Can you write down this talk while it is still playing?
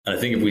And I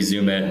think if we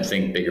zoom out and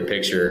think bigger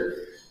picture,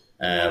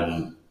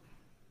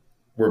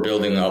 we're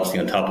building obviously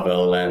on top of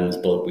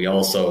LLMs, but we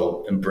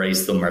also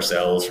embrace them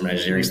ourselves from an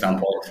engineering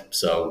standpoint.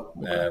 So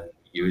we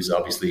use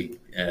obviously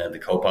the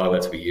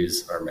co-pilots. We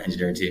use, our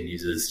engineering team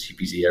uses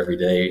GPT every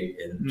day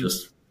in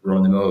just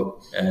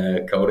run-of-the-mill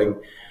coding.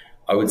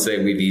 I would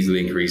say we've easily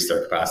increased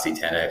our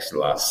capacity 10x in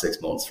the last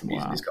 6 months from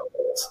using these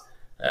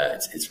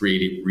co-pilots. It's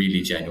really,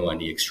 really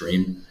genuinely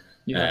extreme.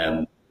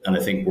 Yeah. And I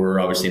think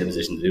we're obviously in a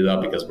position to do that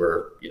because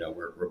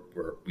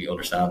we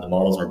understand the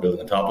models and we're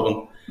building on top of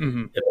them.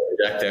 Mm-hmm. If I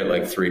project out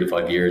like 3 to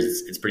 5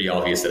 years, it's pretty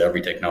obvious that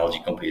every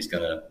technology company is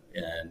going to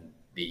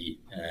be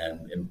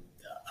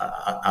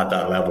at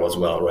that level as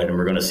well, right? And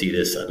we're going to see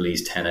this at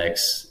least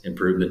 10x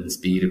improvement in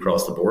speed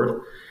across the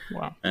board.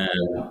 Wow.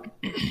 And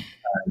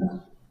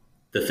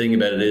the thing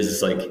about it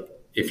is like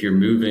if you're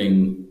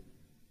moving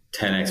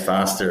 10x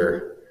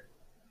faster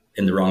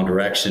in the wrong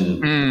direction,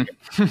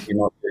 you're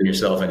not doing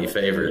yourself any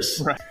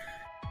favors. Right.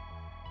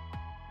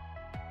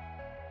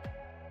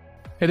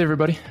 Hey there,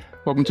 everybody.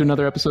 Welcome to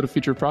another episode of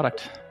Featured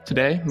Product.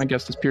 Today, my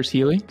guest is Pierce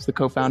Healy. He's the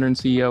co-founder and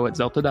CEO at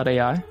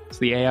Zelta.ai. It's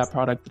the AI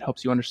product that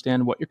helps you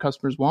understand what your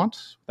customers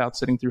want without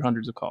sitting through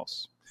hundreds of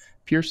calls.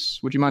 Pierce,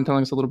 would you mind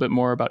telling us a little bit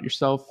more about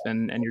yourself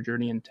and your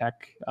journey in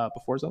tech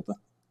before Zelta?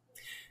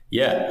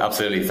 Yeah,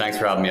 absolutely. Thanks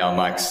for having me on,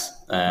 Max.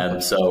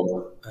 As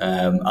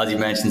you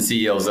mentioned,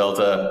 CEO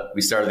Zelta,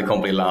 we started the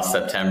company last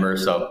September,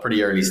 so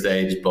pretty early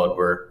stage, but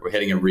we're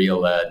hitting a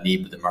real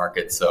need with the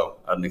market, so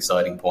at an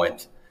exciting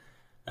point.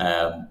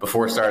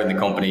 Before starting the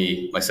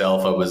company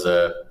myself, I was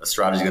a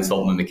strategy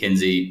consultant with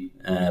McKinsey,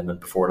 and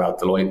before that,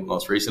 Deloitte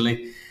most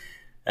recently.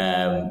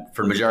 For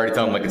the majority of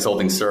the time, my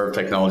consulting served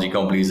technology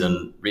companies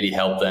and really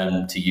helped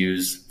them to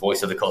use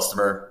voice of the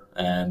customer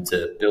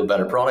to build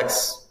better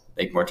products,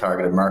 make more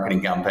targeted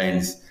marketing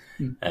campaigns,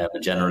 and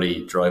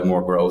generally drive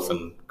more growth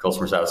and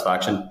customer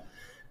satisfaction.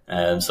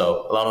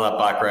 So a lot of that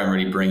background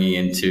really bringing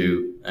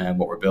into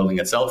what we're building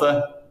at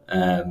Zelta.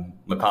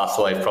 My past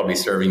life probably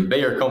serving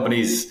bigger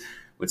companies.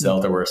 With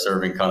Zelta, we're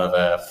serving kind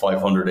of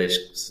 500-ish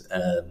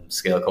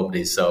scale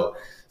companies. So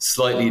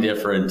slightly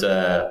different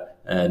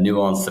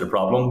nuance to the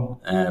problem,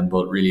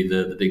 but really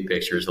the big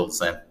picture is all the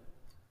same.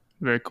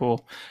 Very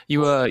cool.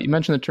 You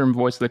mentioned the term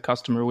voice of the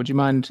customer. Would you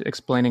mind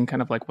explaining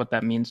kind of like what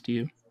that means to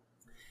you?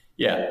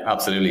 Yeah,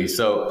 absolutely.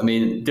 So, I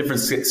mean, different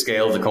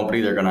scales of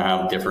company, they're going to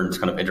have different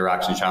kind of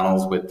interaction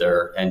channels with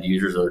their end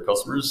users or their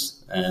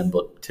customers.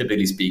 But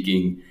typically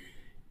speaking,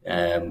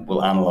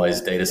 we'll analyze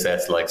data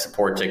sets like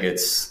support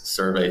tickets,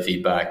 survey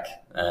feedback.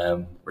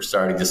 We're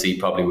starting to see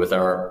probably with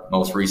our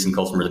most recent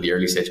customers in the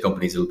early stage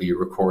companies, it'll be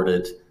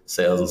recorded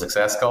sales and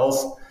success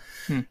calls.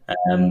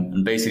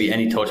 And basically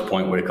any touch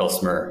point with a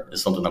customer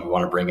is something that we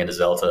want to bring into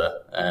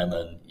Zelta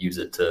and use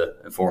it to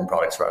inform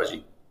product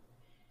strategy.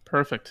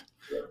 Perfect.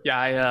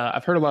 Yeah,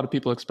 I've heard a lot of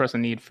people express a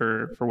need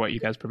for what you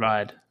guys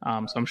provide.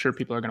 So I'm sure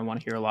people are going to want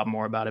to hear a lot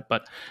more about it.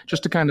 But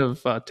just to kind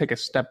of take a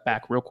step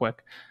back real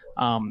quick,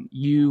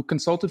 you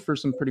consulted for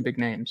some pretty big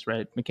names,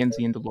 right?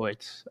 McKinsey and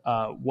Deloitte.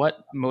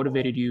 What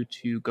motivated you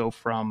to go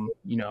from,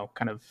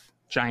 kind of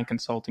giant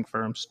consulting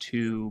firms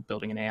to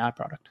building an AI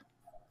product?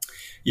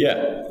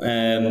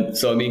 Yeah.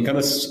 So, I mean, kind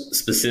of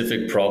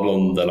specific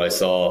problem that I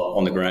saw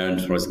on the ground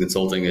when I was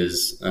consulting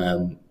is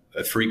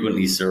I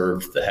frequently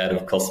served the head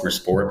of customer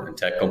support in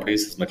tech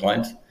companies as my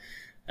client.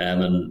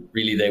 And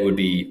really they would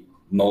be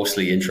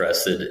mostly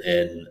interested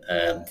in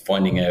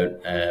finding out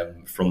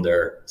from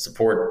their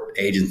support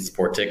agents,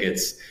 support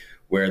tickets,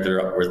 where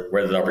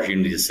there's the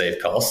opportunity to save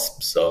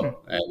costs.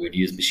 So we'd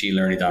use machine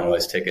learning to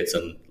analyze tickets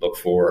and look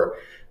for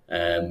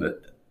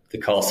the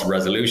cost of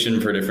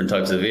resolution for different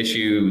types of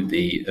issue,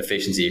 the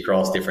efficiency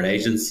across different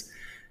agents.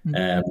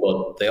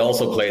 But they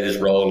also play this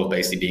role of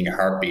basically being a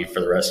heartbeat for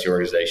the rest of the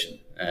organization.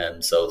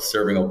 So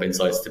serving up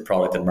insights to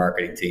product and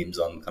marketing teams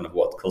on kind of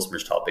what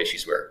customers' top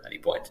issues were at any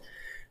point.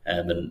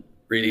 And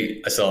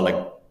really, I saw like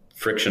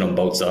friction on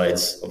both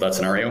sides of that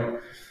scenario.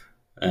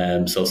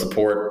 So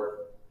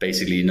support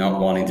basically not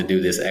wanting to do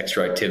this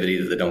extra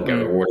activity that they don't get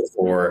rewarded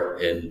for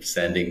in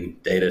sending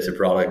data to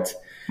product.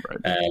 Right.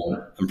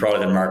 And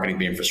product and marketing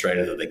being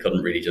frustrated that they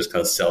couldn't really just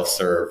kind of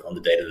self-serve on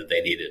the data that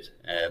they needed.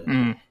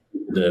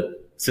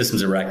 The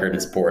systems of record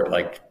and support,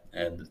 like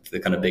the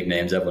kind of big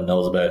names everyone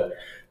knows about,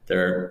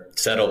 they're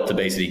set up to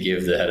basically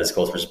give the head of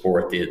customer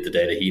support the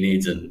data he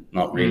needs and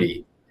not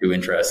really too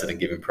interested in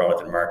giving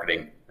product and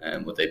marketing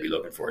what they'd be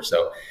looking for.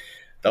 So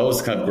that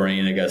was kind of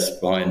brain, I guess,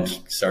 behind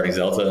starting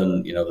Zelta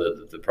and,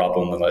 the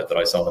problem that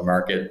I saw in the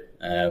market.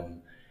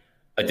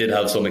 I did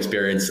have some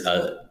experience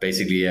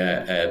basically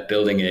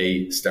building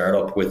a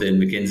startup within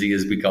McKinsey,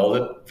 as we called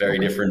it. Very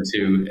different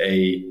to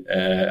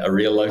a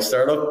real life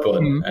startup,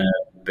 but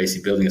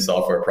basically building a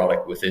software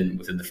product within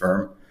the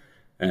firm.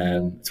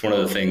 It's one of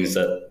the things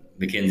that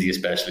McKinsey,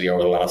 especially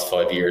over the last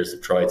 5 years,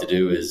 have tried to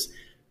do is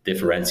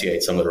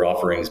differentiate some of their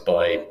offerings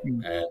by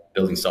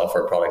building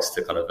software products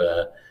to kind of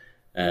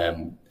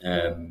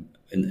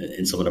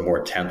in some of the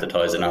more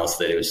templatized analysis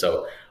they do.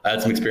 So I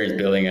had some experience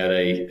building out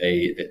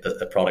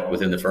a product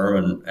within the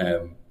firm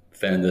and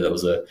found that it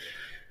was a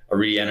a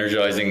really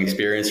energizing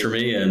experience for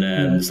me,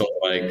 and something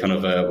I kind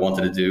of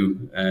wanted to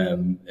do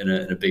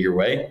in a bigger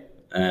way.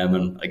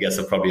 And I guess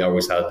I've probably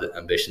always had the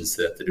ambitions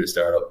to do a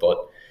startup,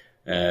 but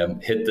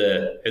hit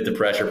the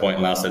pressure point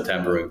last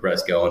September and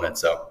pressed go on it.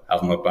 So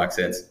haven't looked back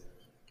since.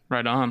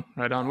 Right on.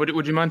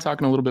 Would you mind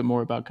talking a little bit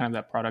more about kind of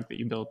that product that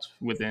you built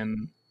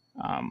within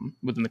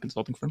the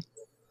consulting firm?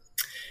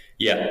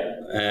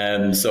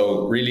 Yeah.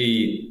 So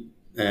really,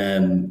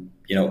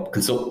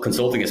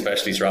 consulting,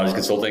 especially strategy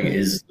consulting,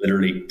 is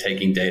literally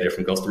taking data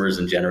from customers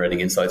and generating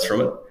insights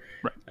from it.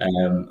 Right.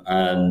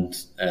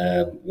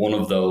 One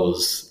of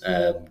those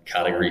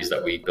categories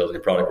that we built in the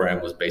product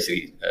around was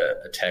basically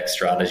a tech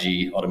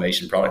strategy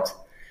automation product.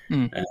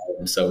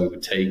 So we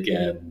would take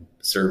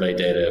survey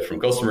data from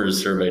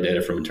customers, survey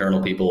data from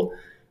internal people,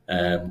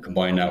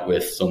 combine that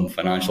with some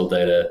financial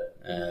data,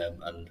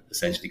 and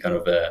essentially kind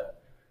of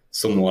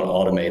somewhat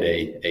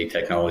automate a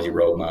technology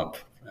roadmap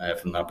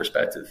from that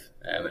perspective.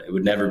 It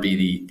would never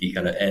be the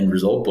kind of end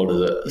result, but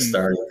as a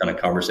starting kind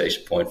of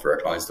conversation point for our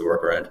clients to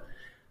work around.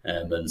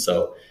 And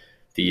so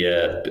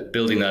the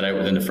building that out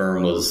within the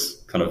firm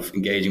was kind of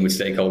engaging with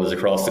stakeholders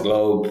across the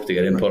globe to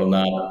get input on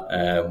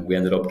that. We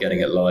ended up getting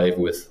it live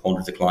with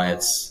hundreds of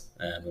clients,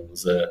 and it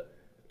was a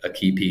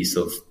key piece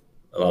of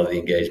a lot of the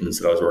engagements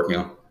that I was working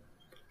on.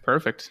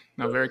 Perfect.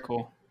 No, very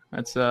cool.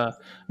 That's I'm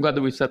glad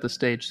that we set the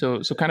stage.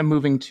 So kind of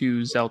moving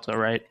to Zelta,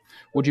 right?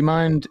 Would you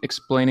mind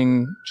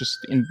explaining just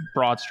in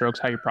broad strokes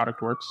how your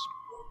product works?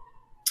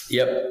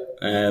 Yep.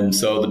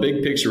 So the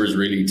big picture is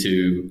really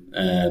to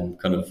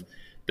kind of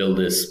build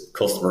this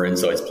customer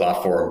insights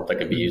platform that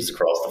can be used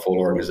across the full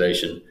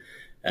organization.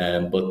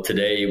 But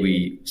today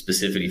we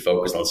specifically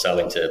focus on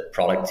selling to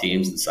product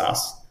teams and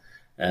SaaS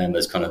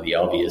as kind of the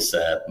obvious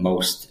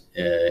most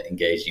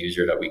engaged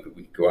user that we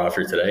could go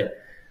after today.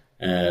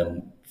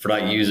 For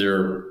that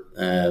user,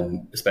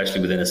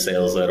 especially within a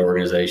sales-led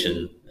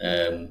organization,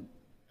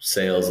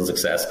 sales and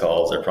success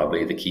calls are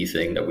probably the key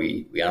thing that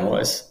we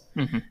analyze.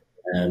 Mm-hmm.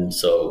 And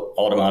so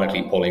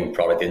automatically pulling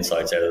product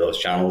insights out of those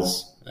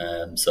channels.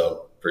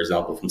 So for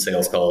example, from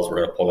sales calls, we're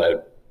going to pull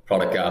out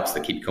product gaps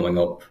that keep coming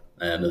up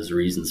as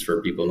reasons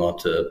for people not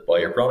to buy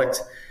your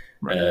product.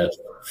 Right.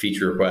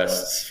 Feature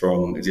requests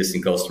from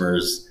existing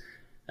customers,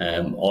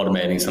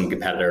 automating some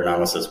competitor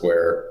analysis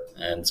where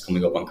it's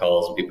coming up on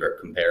calls and people are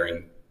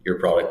comparing your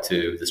product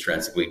to the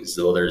strengths and weaknesses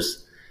of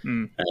others.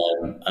 And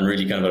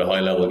really kind of at a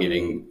high level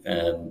giving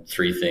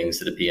three things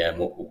to the PM.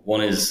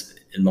 One is,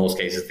 in most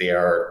cases, they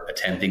are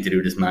attempting to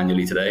do this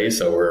manually today,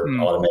 so we're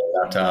automating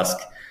that task.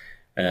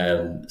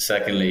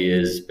 Secondly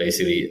is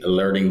basically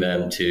alerting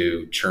them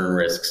to churn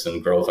risks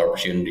and growth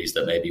opportunities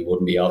that maybe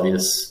wouldn't be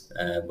obvious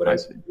without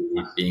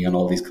being on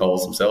all these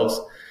calls themselves.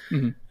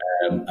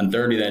 And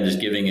thirdly, then just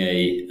giving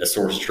a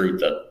source of truth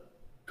that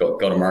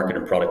go-to-market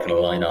and product can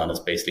align on is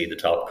basically the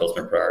top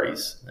customer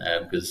priorities.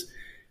 Because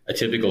a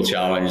typical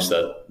challenge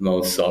that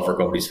most software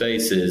companies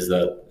face is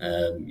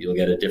that you'll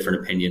get a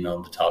different opinion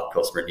on the top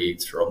customer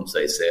needs from,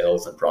 say,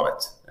 sales and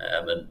product.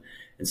 And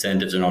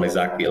incentives are not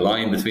exactly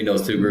aligned between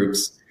those two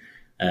groups.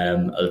 At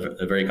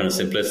a very kind of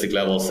simplistic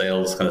level,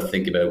 sales kind of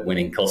think about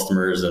winning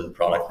customers and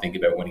product think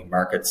about winning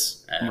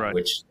markets,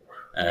 which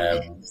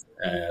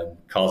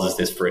causes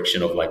this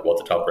friction of like what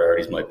the top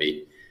priorities might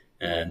be.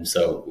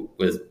 So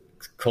with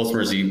our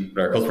customers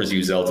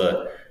use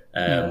Zelta,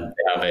 they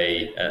have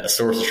a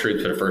source of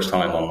truth for the first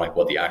time on like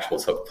what the actual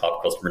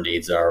top customer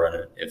needs are,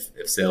 and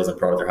if sales and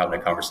product are having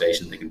a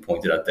conversation, they can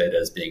point to that data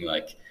as being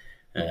like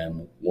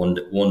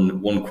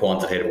one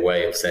quantitative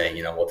way of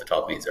saying what the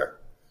top needs are.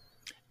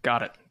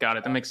 Got it.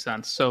 That makes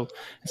sense. So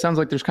it sounds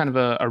like there's kind of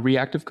a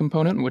reactive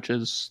component, which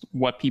is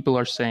what people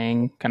are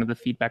saying, kind of the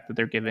feedback that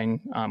they're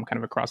giving, kind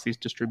of across these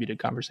distributed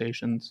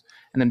conversations.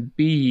 And then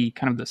B,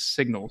 kind of the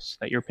signals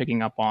that you're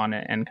picking up on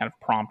and kind of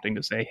prompting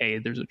to say, hey,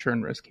 there's a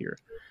churn risk here.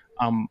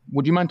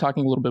 Would you mind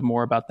talking a little bit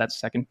more about that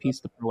second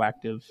piece, the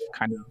proactive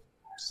kind of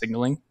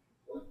signaling?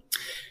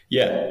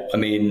 Yeah, I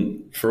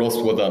mean, for us,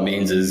 what that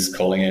means is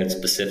calling out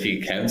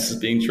specific accounts as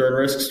being churn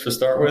risks to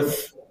start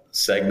with.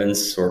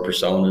 Segments or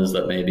personas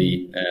that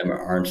maybe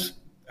aren't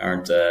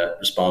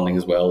responding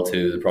as well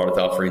to the product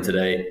offering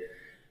today.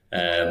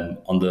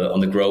 On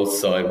the growth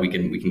side, we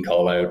can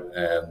call out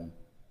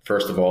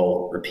first of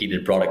all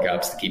repeated product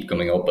gaps that keep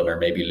coming up and are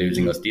maybe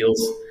losing us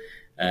deals,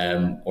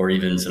 or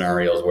even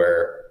scenarios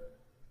where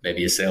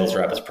maybe a sales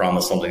rep has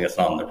promised something that's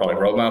not on their product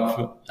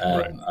roadmap,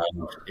 and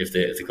if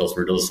the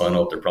customer does sign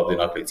up, they're probably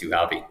not going to be too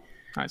happy.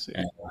 I see.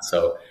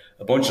 So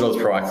a bunch of those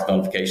proactive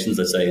notifications,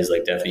 I'd say, is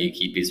like definitely a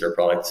key piece of our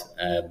product.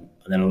 And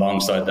then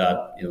alongside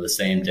that, the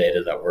same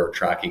data that we're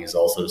tracking is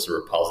also just a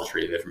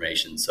repository of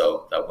information.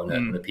 So that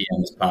when the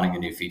PM is planning a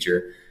new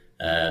feature,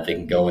 they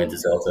can go into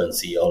Zelta and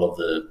see all of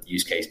the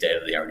use case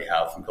data they already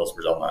have from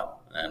customers on that.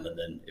 And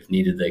then if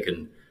needed, they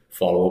can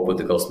follow up with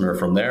the customer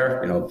from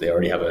there. They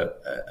already have a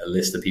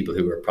list of people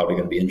who are probably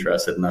going to be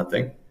interested in that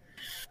thing.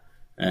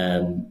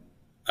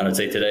 And I'd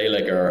say today,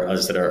 like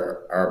as I said,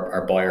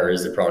 our buyer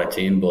is the product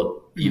team, but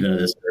even at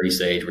this early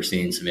stage, we're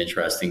seeing some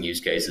interesting use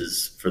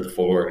cases for the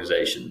full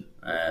organization.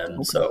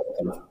 And so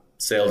kind of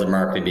sales and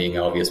marketing being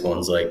obvious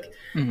ones, like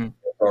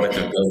product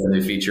have built a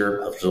new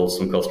feature, have resulted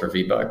some customer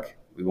feedback.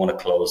 We want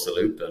to close the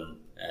loop,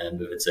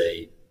 and if it's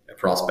a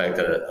prospect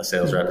that a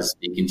sales rep is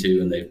speaking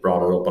to and they've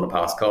brought it up on a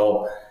past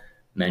call,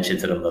 mention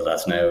to them that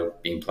that's now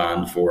being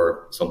planned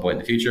for some point in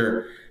the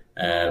future,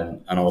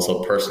 and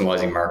also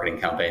personalizing marketing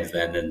campaigns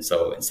then. And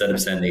so instead of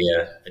sending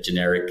a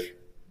generic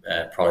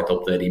product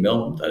update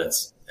email, that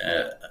it's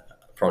a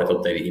product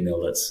update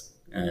email that's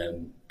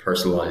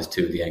personalized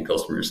to the end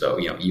customer. So,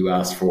 you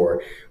asked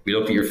for, we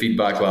looked at your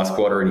feedback last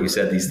quarter and you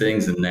said these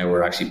things, and now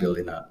we're actually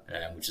building that,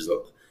 which is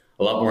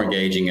a lot more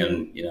engaging,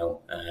 and,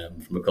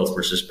 from a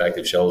customer's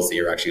perspective, shows that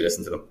you're actually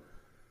listening to them.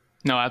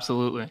 No,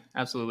 absolutely.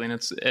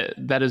 And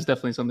that is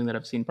definitely something that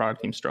I've seen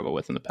product teams struggle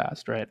with in the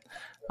past, right?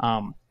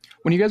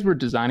 When you guys were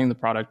designing the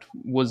product,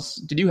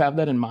 did you have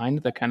that in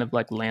mind, that kind of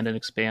like land and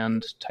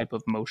expand type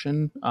of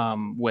motion,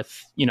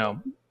 with,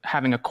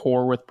 having a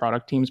core with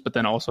product teams, but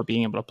then also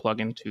being able to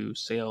plug into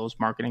sales,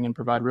 marketing, and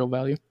provide real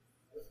value?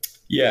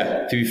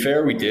 Yeah, to be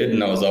fair, we did,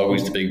 and that was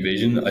always the big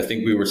vision. I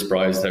think we were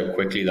surprised how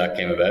quickly that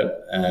came about,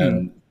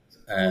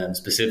 and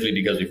specifically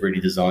because we've really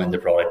designed the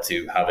product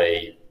to have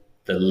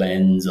the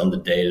lens on the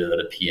data that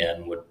a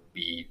PM would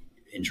be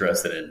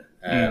interested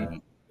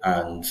in.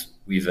 And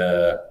we've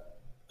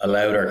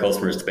allowed our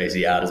customers to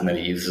basically add as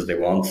many users as they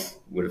want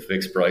with a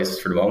fixed price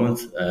for the moment.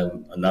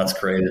 And that's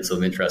created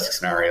some interesting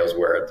scenarios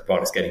where the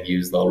product's getting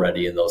used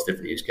already in those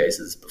different use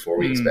cases before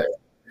we expect.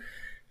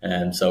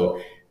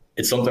 So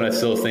it's something I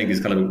still think is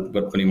kind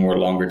of putting more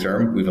longer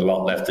term. We have a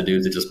lot left to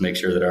do to just make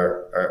sure that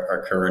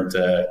our current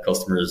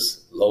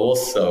customers love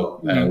us. So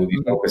we'll be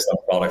focused on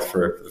product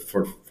for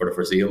the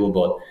foreseeable.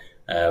 But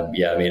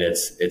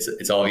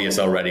it's obvious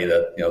already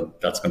that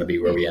that's going to be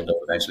where we end up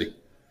eventually.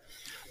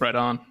 Right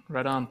on.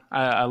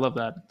 I love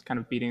that, kind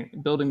of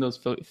building those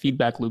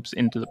feedback loops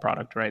into the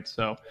product, right?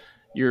 So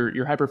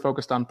you're hyper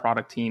focused on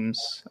product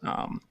teams,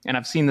 and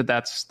I've seen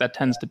that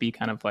tends to be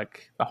kind of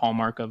like the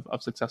hallmark of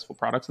successful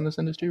products in this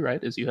industry,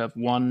 right? Is you have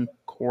one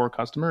core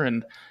customer,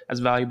 and as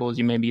valuable as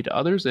you may be to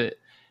others,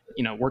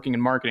 working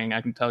in marketing,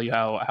 I can tell you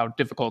how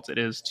difficult it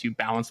is to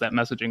balance that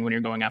messaging when you're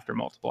going after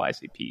multiple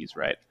ICPs,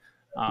 right?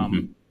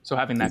 So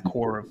having that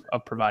core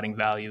of providing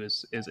value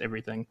is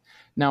everything.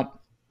 Now,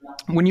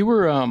 when you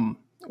were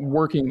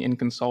working in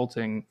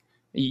consulting,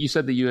 you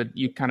said that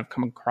you kind of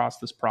come across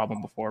this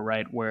problem before,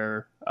 right?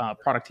 Where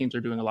product teams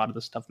are doing a lot of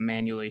this stuff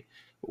manually.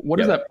 What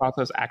does that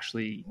process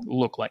actually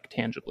look like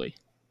tangibly?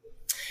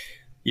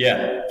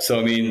 Yeah.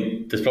 So,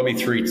 there's probably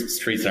three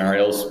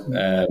scenarios.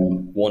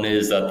 One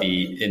is that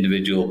the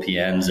individual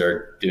PMs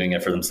are doing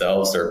it for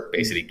themselves. They're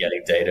basically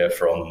getting data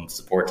from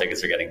support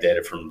tickets. They're getting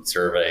data from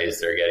surveys.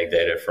 They're getting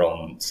data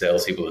from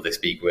salespeople that they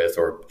speak with,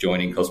 or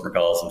joining customer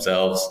calls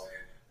themselves.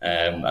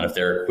 And if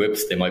they're equipped,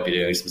 they might be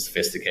doing some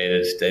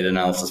sophisticated data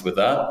analysis with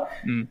that.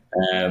 In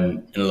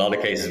a lot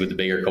of cases with the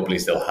bigger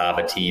companies, they'll have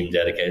a team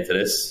dedicated to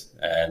this.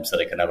 So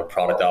they can have a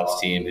product ops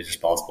team who's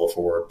responsible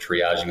for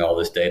triaging all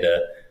this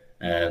data.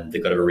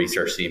 They've got a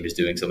research team who's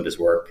doing some of this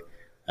work.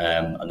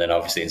 And then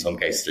obviously in some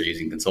cases they're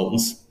using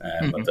consultants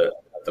at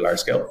the large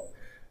scale.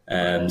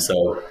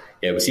 So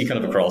we see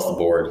kind of across the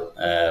board.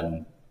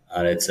 And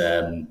it's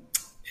I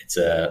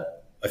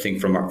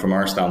think from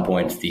our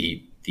standpoint,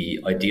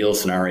 the ideal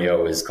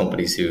scenario is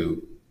companies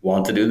who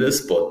want to do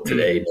this, but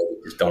today they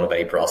just don't have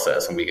any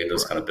process, and we can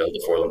just kind of build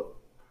it for them.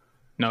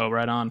 No,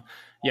 right on.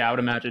 Yeah, I would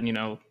imagine,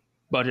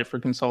 budget for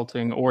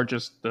consulting or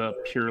just the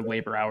pure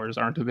labor hours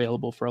aren't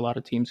available for a lot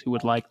of teams who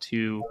would like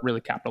to really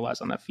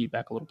capitalize on that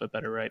feedback a little bit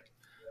better, right?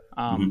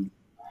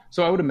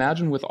 So I would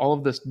imagine with all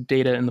of this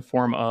data in the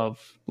form of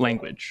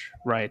language,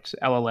 right?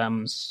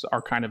 LLMs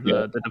are kind of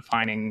the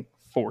defining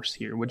force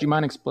here. Would you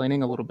mind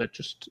explaining a little bit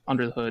just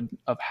under the hood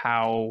of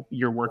how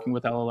you're working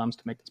with LLMs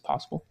to make this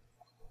possible?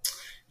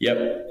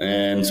 Yep.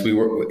 And so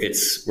we're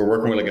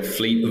working with like a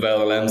fleet of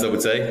LLMs, I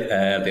would say.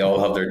 They all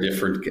have their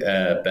different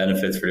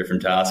benefits for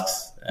different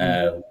tasks.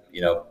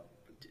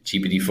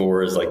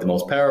 GPT-4 is like the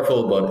most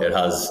powerful, but it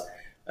has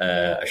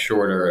a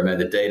shorter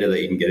amount of data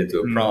that you can get into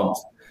a prompt.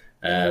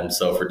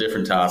 So for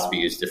different tasks, we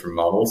use different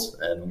models,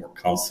 and we're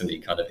constantly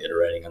kind of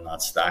iterating on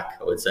that stack,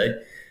 I would say.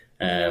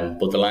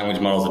 But the language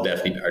models are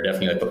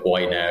definitely like the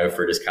why now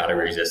for this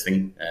category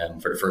existing.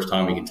 For the first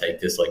time, we can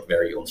take this like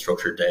very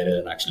unstructured data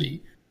and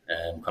actually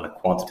kind of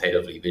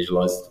quantitatively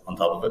visualize on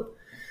top of it.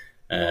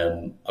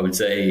 I would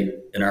say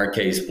in our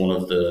case, one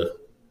of the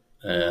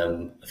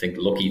I think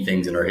lucky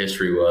things in our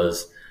history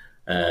was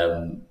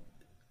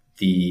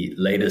the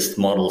latest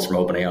models from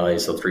OpenAI,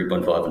 so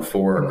 3.5 and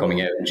 4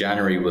 coming out in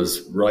January,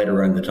 was right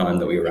around the time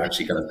that we were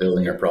actually kind of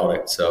building our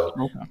product. So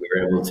we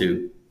were able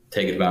to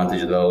take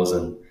advantage of those,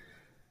 and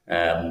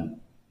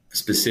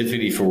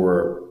specifically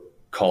for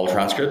call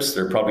transcripts,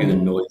 they're probably the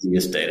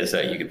noisiest data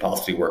set you could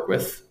possibly work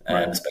with,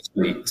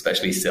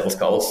 especially sales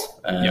calls.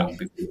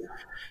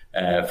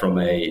 From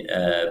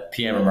a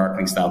PM or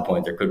marketing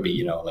standpoint, there could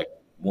be, like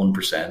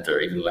 1% or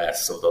even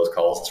less of those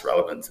calls that's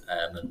relevant.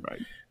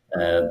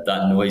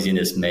 That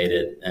noisiness made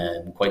it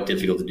quite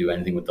difficult to do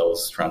anything with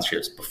those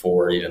transcripts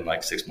before, even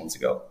like 6 months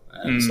ago.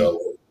 So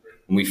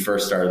when we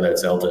first started at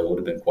Zelta, it would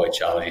have been quite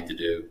challenging to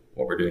do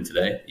what we're doing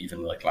today,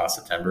 even like last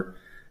September.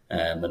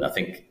 And I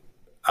think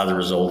as a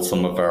result,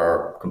 some of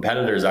our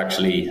competitors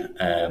actually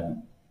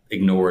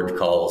ignored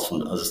calls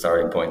as a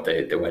starting point.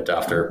 They went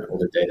after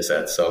other data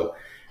sets. So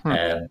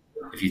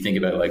if you think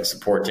about like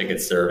support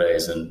ticket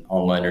surveys and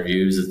online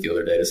reviews as the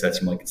other data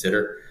sets you might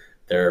consider,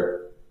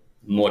 they're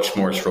much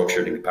more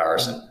structured in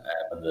comparison.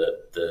 And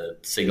the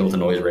signal to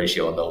noise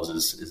ratio on those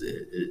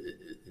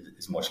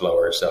is much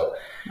lower. So,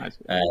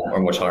 or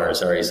much higher,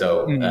 sorry.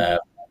 So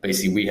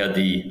basically we had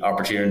the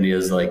opportunity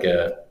as like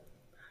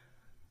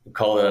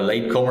call it a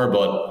latecomer,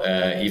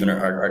 but even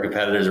our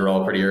competitors are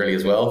all pretty early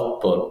as well.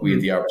 But we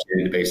had the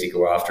opportunity to basically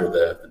go after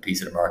the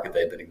piece of the market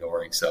they've been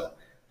ignoring. So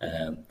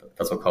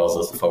that's what caused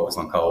us to focus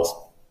on calls.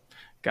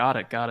 Got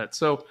it.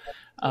 So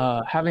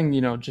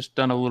having, just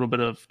done a little bit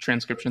of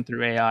transcription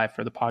through AI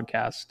for the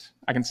podcast,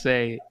 I can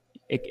say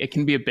it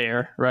can be a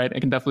bear, right? It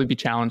can definitely be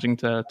challenging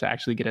to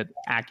actually get it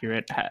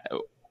accurate.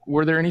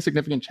 Were there any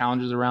significant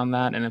challenges around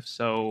that? And if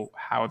so,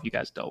 how have you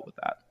guys dealt with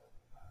that?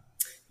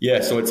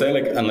 Yeah, so I'd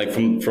say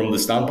from the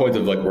standpoint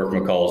of like working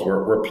with calls,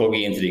 we're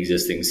plugging into the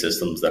existing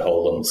systems that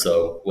hold them.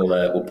 So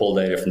we'll pull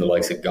data from the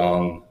likes of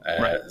Gong,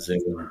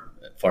 Zoom,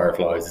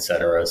 Fireflies,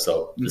 etc.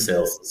 So the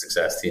sales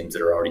success teams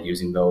that are already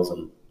using those,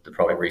 and the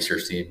product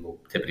research team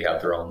will typically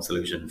have their own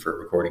solution for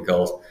recording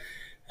calls.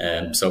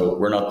 So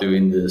we're not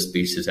doing the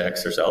speech to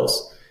text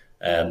ourselves.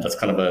 That's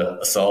kind of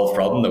a solved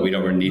problem that we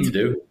don't really need to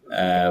do.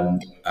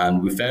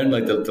 And we found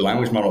like the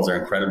language models are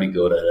incredibly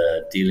good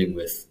at dealing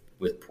with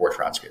poor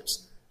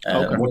transcripts.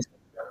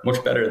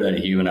 Much better than a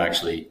human,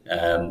 actually.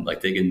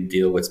 Like they can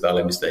deal with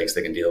spelling mistakes.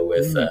 They can deal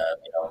with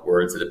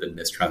words that have been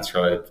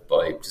mistranscribed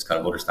by just kind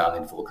of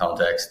understanding full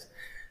context.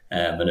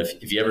 And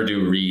if you ever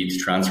do read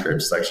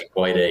transcripts, it's actually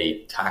quite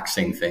a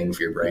taxing thing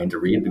for your brain to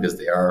read because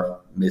they are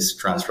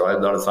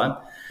mistranscribed all the time.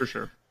 For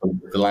sure.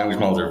 The language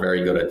models are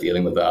very good at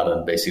dealing with that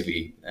and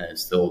basically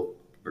still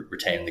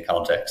retaining the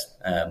context.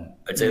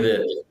 I'd say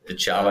that the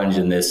challenge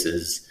in this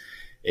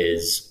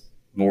is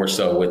more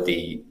so with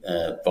the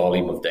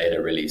volume of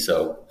data, really.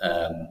 So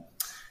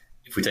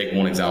if we take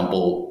one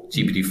example,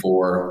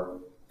 GPT-4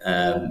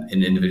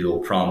 an individual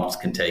prompt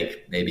can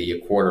take maybe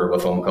a quarter of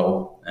a phone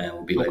call and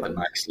would be like the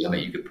max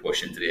limit you could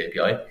push into the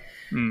API.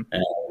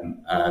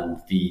 And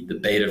the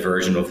beta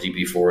version of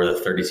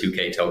GPT-4, the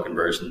 32K token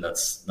version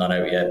that's not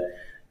out yet,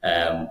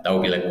 that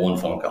would be like one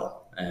phone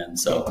call. And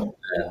so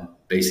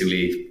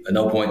basically at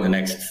no point in the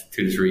next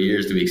 2 to 3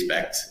 years do we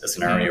expect a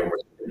scenario where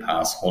we can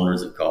pass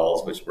hundreds of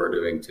calls, which we're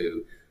doing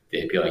to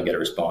the API and get a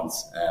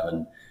response.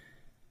 And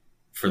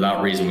for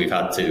that reason, we've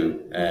had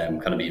to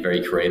kind of be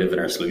very creative in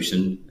our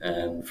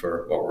solution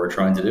for what we're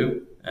trying to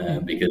do,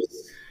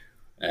 because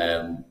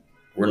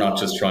we're not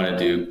just trying to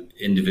do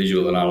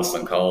individual analysis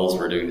on calls.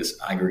 We're doing this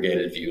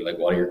aggregated view, like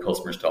what are your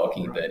customers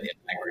talking about in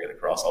aggregate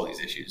across all these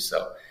issues.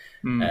 So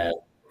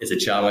it's a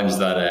challenge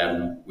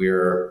that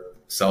we're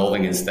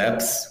solving in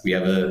steps. We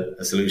have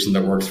a solution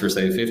that works for,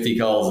 say, 50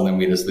 calls, and then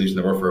we have a solution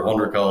that works for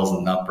 100 calls,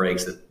 and that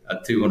breaks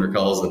at 200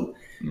 calls, and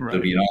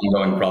there'll be an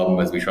ongoing problem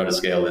as we try to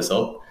scale this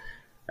up.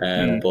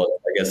 But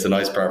I guess the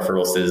nice part for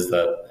us is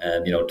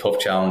that tough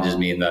challenges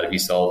mean that if you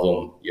solve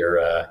them,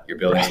 you're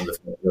building some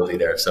defensibility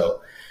there.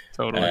 So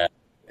totally,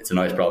 it's a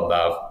nice problem to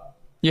have.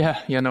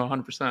 Yeah, no,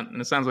 100%.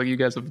 And it sounds like you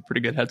guys have a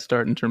pretty good head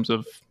start in terms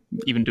of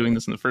even doing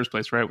this in the first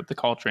place, right? With the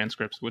call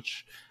transcripts,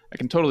 which I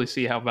can totally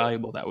see how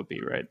valuable that would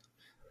be, right?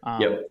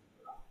 Yep.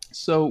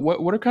 So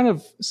what are kind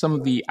of some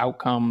of the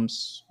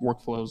outcomes,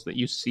 workflows that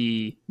you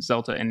see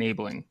Zelta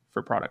enabling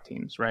for product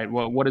teams, right?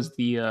 What is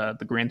the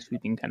grand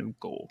sweeping kind of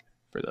goal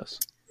for this?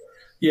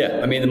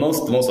 Yeah, I mean, the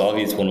most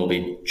obvious one will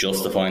be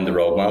justifying the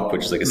roadmap,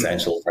 which is like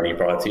essential for any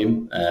product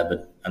team.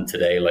 And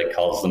today, like,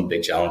 causes them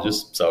big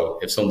challenges. So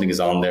if something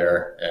is on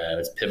there,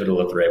 it's pivotal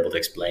that they're able to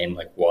explain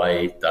like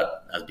why that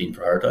has been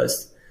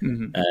prioritized.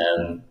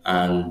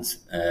 And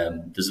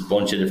there's a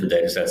bunch of different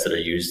data sets that are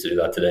used to do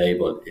that today,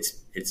 but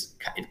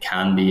it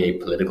can be a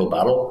political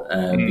battle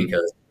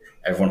because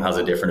everyone has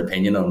a different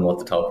opinion on what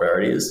the top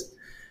priority is.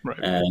 Right.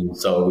 And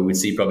so we would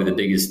see probably the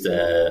biggest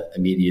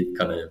immediate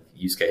kind of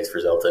use case for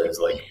Zelta is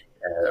like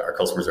our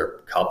customers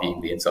are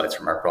copying the insights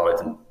from our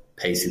product and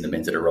pasting them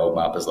into the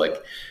roadmap as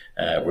like,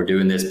 we're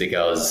doing this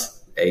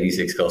because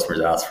 86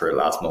 customers asked for it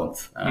last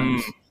month.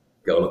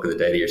 Go look at the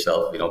data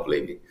yourself if you don't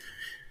believe me.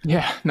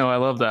 Yeah, no, I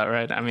love that,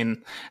 right? I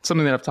mean, it's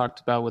something that I've talked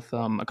about with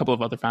a couple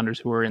of other founders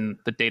who are in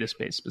the data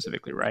space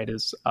specifically, right?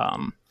 Is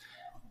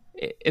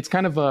it's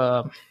kind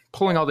of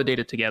pulling all the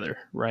data together,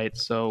 right?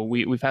 So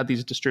we've had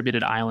these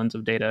distributed islands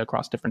of data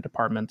across different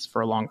departments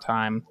for a long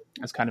time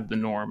as kind of the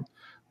norm.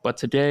 But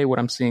today what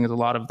I'm seeing is a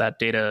lot of that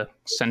data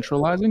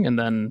centralizing and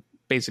then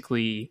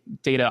basically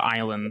data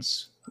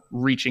islands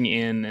reaching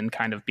in and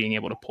kind of being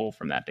able to pull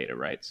from that data,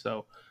 right?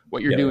 So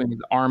what you're doing is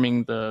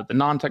arming the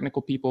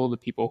non-technical people, the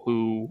people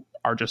who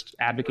are just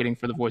advocating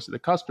for the voice of the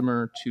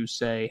customer to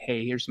say,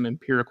 hey, here's some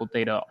empirical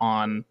data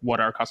on what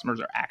our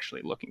customers are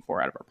actually looking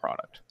for out of our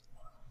product.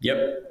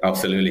 Yep,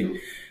 absolutely.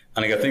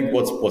 And I think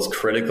what's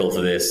critical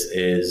to this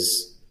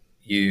is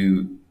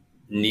you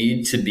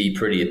need to be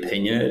pretty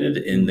opinionated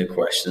in the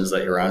questions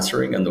that you're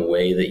answering and the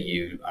way that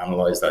you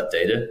analyze that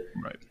data.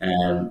 Right.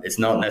 It's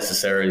not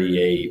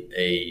necessarily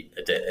a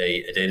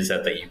data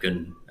set that you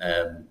can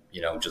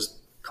just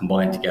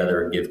combine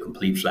together and give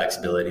complete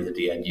flexibility to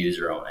the end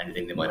user on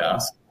anything they might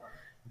ask.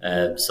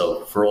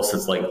 So for us,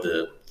 it's like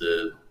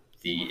the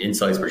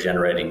insights we're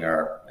generating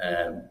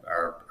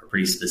are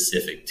pretty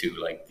specific to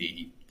like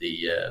the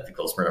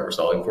customer that we're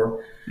solving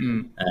for.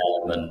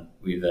 And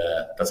we've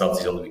that's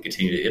obviously something we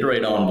continue to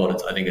iterate on,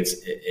 but I think it's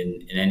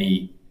in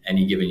any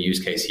given use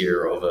case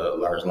here of a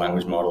large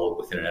language model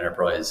within an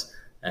enterprise,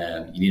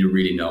 you need to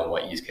really know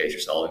what use case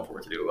you're solving for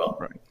to do well.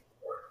 Right.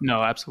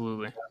 No,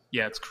 absolutely.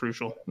 Yeah, it's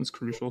crucial. It's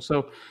crucial.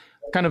 So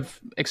kind of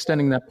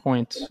extending that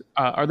point,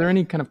 are there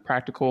any kind of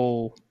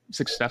practical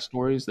success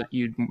stories that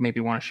you'd maybe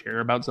want to share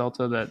about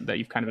Zelta that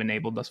you've kind of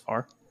enabled thus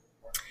far?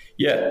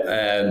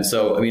 Yeah.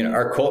 So, I mean,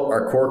 our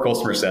core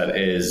customer set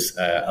is,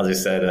 as I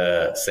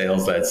said,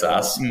 sales-led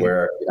SaaS,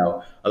 where,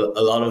 a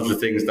lot of the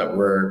things that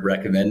we're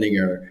recommending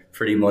are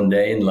pretty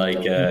mundane,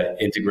 like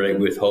integrate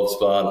with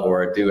HubSpot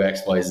or do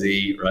X, Y,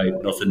 Z, right?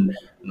 Nothing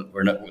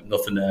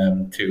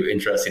too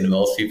interesting to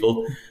most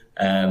people.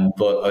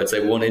 But I'd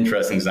say one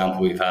interesting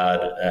example we've had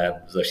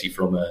was actually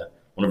from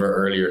one of our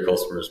earlier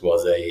customers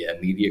was a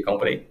media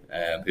company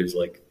who's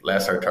like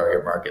less our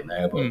target market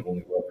now, but one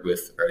we worked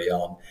with early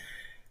on.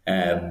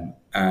 And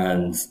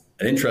an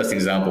interesting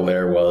example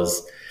there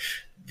was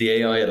the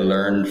AI had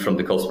learned from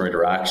the customer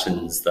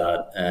interactions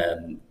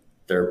that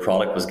their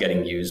product was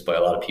getting used by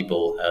a lot of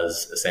people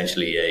as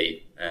essentially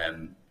a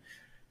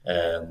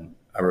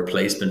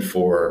replacement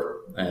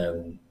for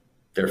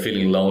they're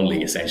feeling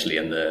lonely essentially,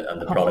 and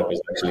the product was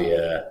actually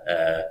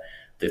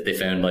they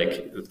found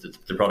like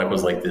the product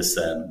was like this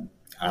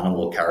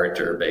animal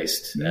character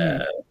based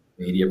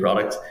media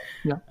product.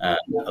 Yeah.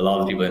 A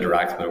lot of people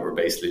interacting with it were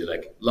basically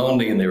like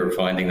lonely, and they were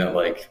finding that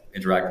like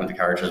interacting with the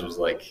characters was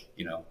like,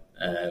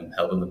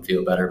 helping them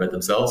feel better about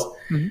themselves.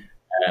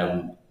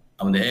 And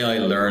when the AI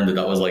learned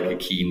that was like a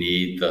key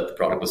need that the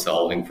product was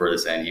solving for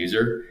this end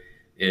user,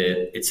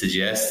 it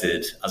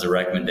suggested as a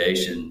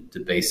recommendation to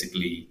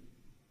basically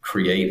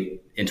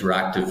create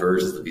interactive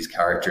versions of these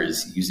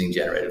characters using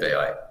generative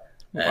AI.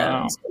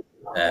 Wow.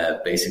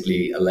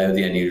 Basically allow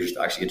the end users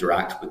to actually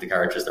interact with the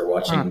characters they're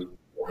watching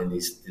in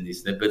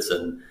these snippets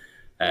and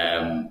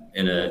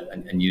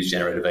use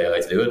generative AI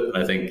to do it.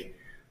 And I think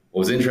what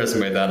was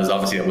interesting about that is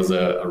obviously it was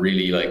a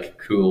really like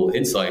cool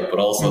insight, but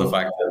also the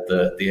fact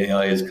that the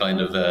AI is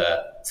kind of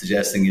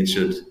suggesting it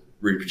should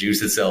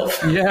reproduce itself.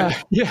 Yeah.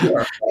 It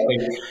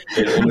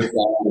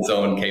understands its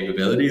own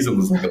capabilities and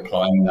was like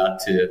applying that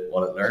to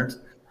what it learned,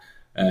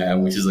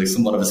 which is like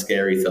somewhat of a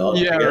scary thought.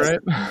 Yeah, right.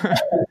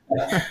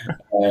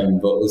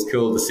 But it was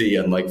cool to see,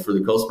 and like for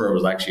the customer, it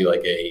was actually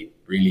like a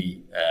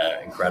really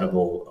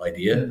incredible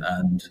idea,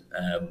 and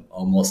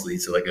almost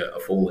leads to like a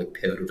full like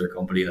pivot of their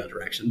company in that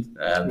direction.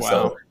 Wow.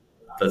 So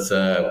that's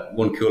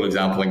one cool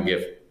example I can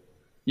give.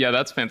 Yeah,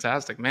 that's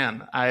fantastic,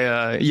 man.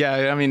 I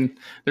mean,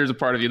 there's a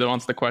part of you that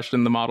wants to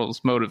question the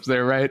model's motives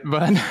there, right?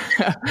 But,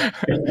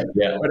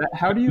 yeah. But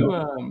how do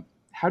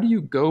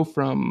you go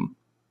from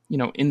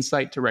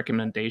insight to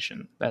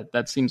recommendation?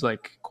 That seems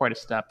like quite a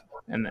step,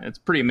 and it's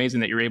pretty amazing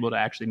that you're able to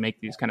actually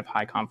make these kind of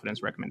high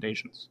confidence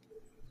recommendations.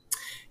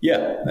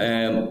 Yeah,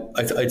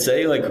 I'd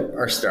say like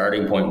our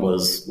starting point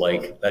was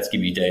like, let's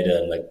give you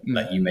data and like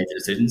let you make the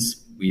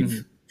decisions.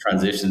 We've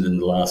transitioned in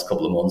the last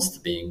couple of months to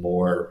being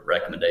more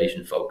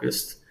recommendation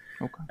focused.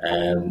 Okay.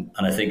 And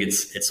I think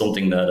it's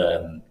something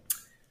that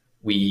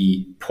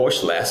we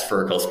push less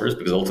for our customers,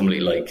 because ultimately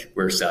like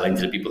we're selling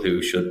to the people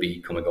who should be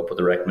coming up with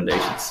the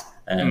recommendations.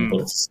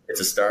 But it's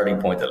a starting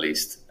point at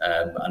least.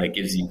 And it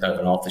gives you kind of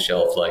an off the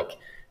shelf, like,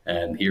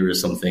 here are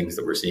some things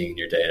that we're seeing in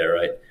your data,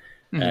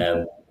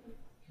 right?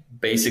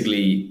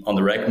 Basically, on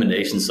the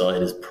recommendation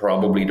side is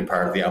probably the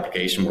part of the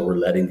application where we're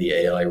letting the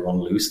AI run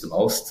loose the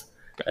most.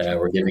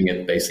 We're giving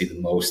it basically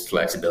the most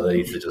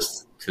flexibility to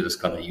just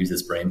kind of use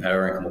its brain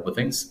power and come up with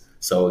things.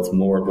 So it's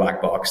more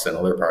black box than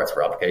other parts of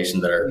our application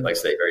that are, like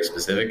say, very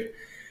specific.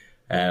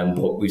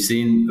 But we've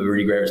seen a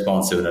really great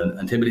response to it.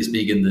 And typically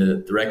speaking,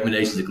 the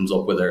recommendations it comes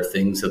up with are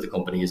things that the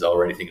company is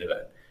already thinking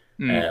about.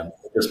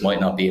 It just might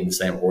not be in the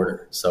same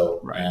order. So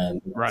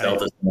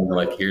Zelta's more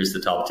like, here's the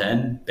top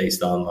 10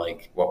 based on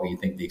like what we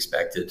think the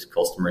expected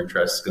customer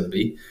interest is going to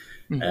be.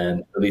 And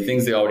there'll be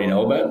things they already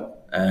know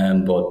about.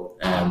 But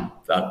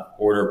that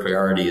order of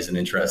priority is an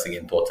interesting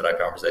input to that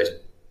conversation.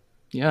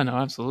 Yeah, no,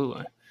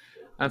 absolutely.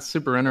 That's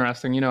super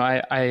interesting.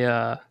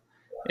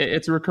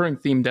 It's a recurring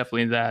theme,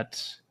 definitely,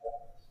 that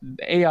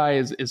AI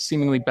is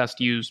seemingly best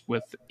used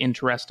with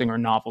interesting or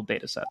novel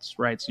data sets,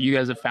 right? So you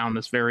guys have found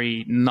this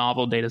very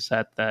novel data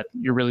set that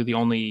you're really the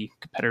only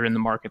competitor in the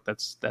market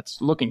that's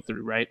looking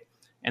through, right?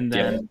 And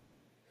then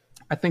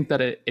I think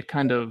that it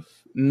kind of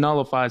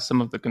nullifies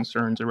some of the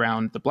concerns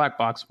around the black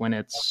box when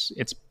it's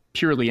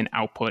purely an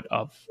output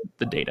of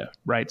the data,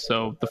 right?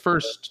 So the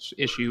first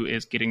issue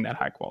is getting that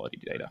high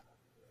quality data.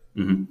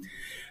 Mm-hmm.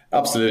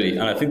 Absolutely.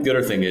 And I think the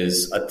other thing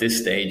is, at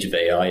this stage of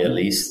AI, at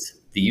least,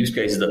 the use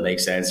cases that make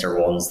sense are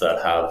ones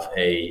that have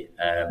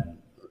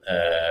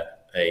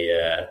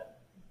a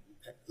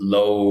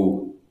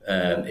low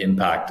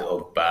impact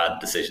of bad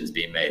decisions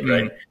being made,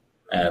 right?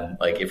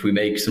 Like if we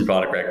make some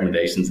product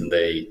recommendations and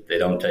they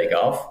don't take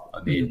off,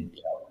 I mean,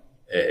 you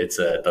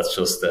know, that's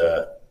just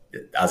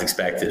as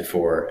expected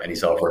for any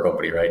software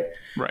company, right?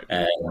 Right.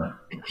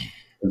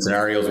 In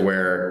scenarios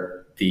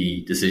where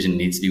the decision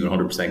needs to be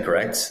 100%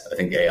 correct, I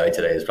think AI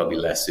today is probably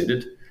less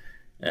suited.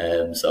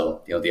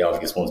 So, you know, the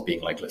obvious ones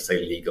being like, let's say,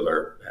 legal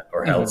or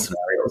health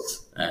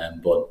scenarios.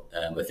 But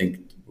I think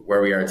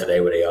where we are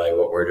today with AI,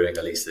 what we're doing,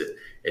 at least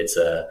it's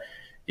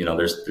you know,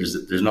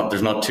 there's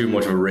not too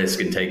much of a risk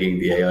in taking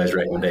the AI's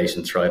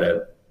recommendations right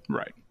out.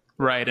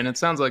 Right. And it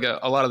sounds like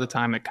a lot of the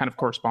time it kind of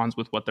corresponds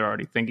with what they're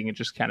already thinking. It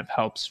just kind of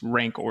helps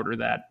rank order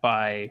that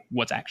by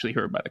what's actually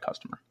heard by the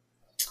customer.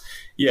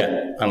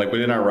 Yeah. And like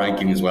within our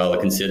ranking as well,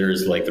 it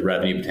considers like the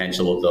revenue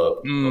potential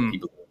of the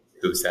people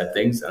who've said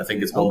things. And I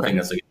think it's one thing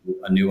that's like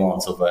a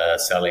nuance of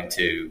selling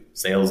to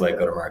sales like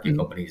go-to-market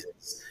companies.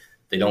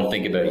 They don't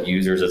think about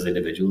users as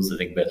individuals. They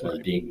think about them as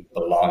being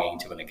belonging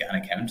to an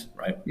account,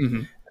 right?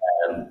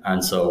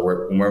 And so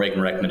when we're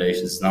making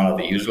recommendations, it's not at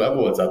the user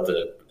level,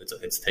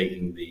 it's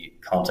taking the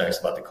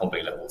context about the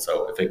company level.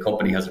 So if a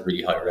company has a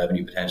really high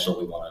revenue potential,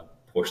 we want to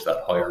push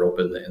that higher up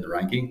in the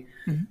ranking.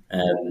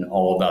 And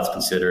all of that's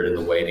considered in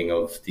the weighting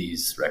of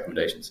these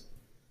recommendations.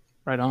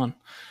 Right on.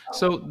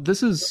 So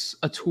this is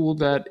a tool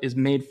that is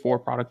made for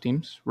product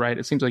teams, right?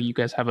 It seems like you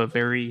guys have a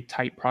very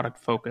tight product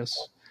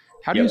focus.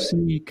 How do you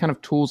see kind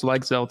of tools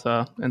like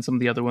Zelta and some of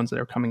the other ones that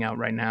are coming out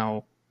right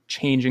now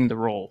changing the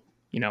role,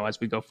 you know, as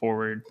we go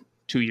forward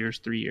 2 years,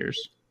 3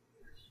 years?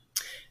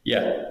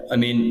 Yeah, I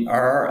mean,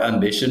 our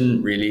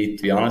ambition, really,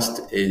 to be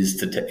honest, is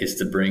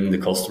to bring the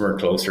customer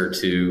closer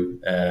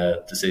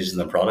to decisions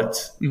on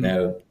products.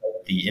 Now,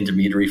 the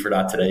intermediary for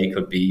that today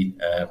could be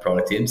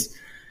product teams,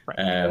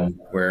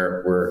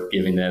 where we're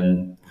giving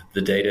them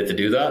the data to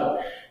do that.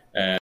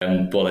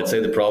 But I'd say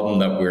the problem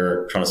that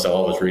we're trying to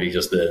solve is really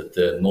just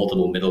the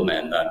multiple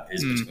middlemen that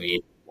is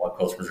between what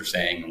customers are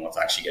saying and what's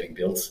actually getting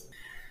built.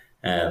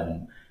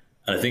 And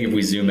I think if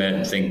we zoom out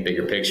and think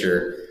bigger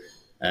picture,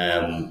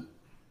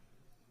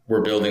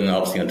 we're building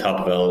obviously on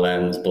top of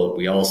LLMs, but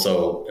we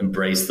also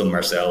embrace them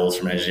ourselves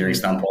from an engineering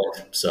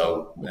standpoint.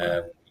 So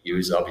we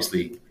use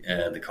obviously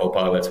the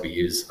co-pilots.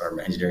 Our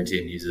engineering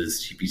team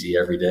uses GPT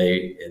every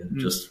day in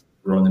just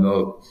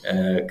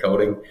run-of-the-mill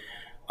coding.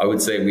 I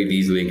would say we've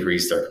easily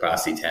increased our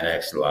capacity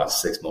 10x in the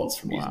last 6 months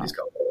from using these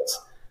co-pilots.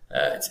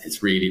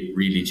 It's really,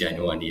 really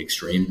genuinely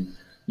extreme.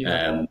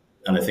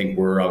 And I think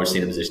we're obviously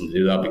in a position to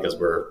do that because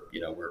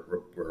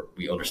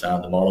we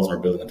understand the models and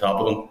we're building on top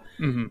of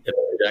them. If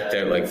I project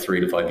out like 3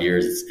 to 5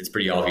 years, it's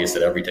pretty obvious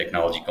that every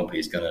technology company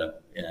is going to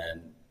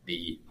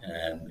be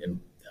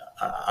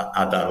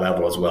at that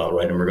level as well,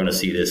 right? And we're going to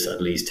see this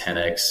at least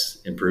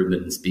 10x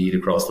improvement in speed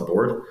across the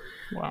board.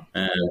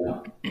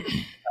 And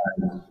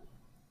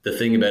the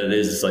thing about it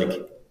is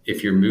like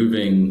if you're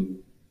moving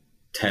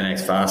 10x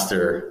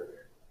faster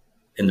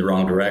in the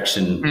wrong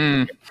direction,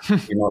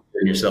 you're not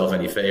doing yourself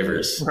any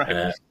favors.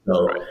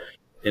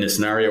 In a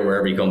scenario where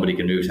every company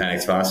can move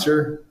 10x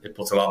faster, it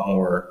puts a lot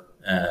more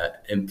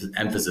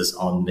emphasis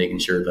on making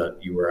sure that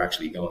you are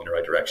actually going in the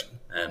right direction.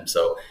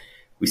 So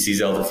we see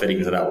Zelta fitting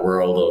into that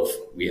world of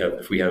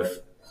if we have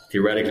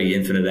theoretically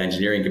infinite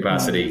engineering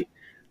capacity,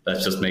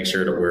 let's just make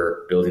sure that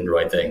we're building the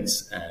right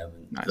things.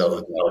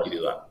 Zelta can help you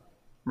do that.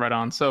 Right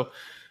on. So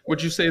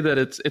would you say that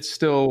it's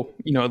still,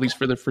 you know, at least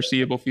for the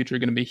foreseeable future,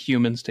 going to be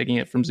humans taking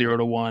it from 0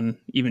 to 1,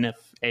 even if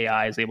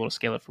AI is able to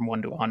scale it from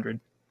 1 to 100?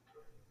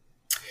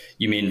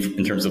 You mean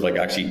in terms of like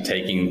actually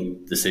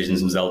taking decisions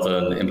from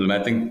Zelta and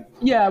implementing?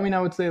 Yeah, I mean,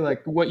 I would say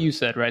like what you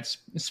said, right?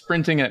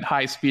 Sprinting at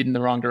high speed in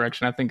the wrong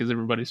direction, I think is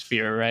everybody's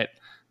fear, right?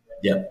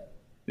 Yeah.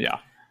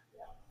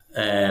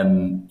 I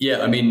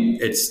mean,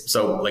 it's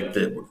so like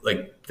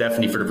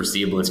definitely for the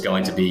foreseeable, it's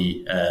going to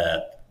be,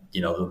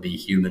 there'll be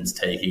humans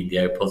taking the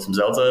outputs from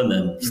Zelta and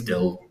then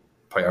still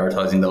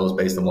prioritizing those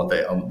based on what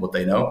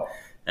they know.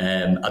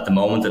 At the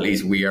moment, at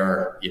least, we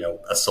are,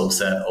 a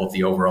subset of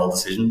the overall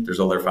decision. There's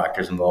other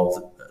factors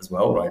involved as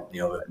well, right?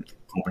 The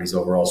company's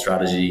overall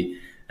strategy.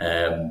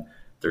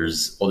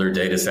 There's other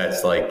data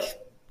sets like,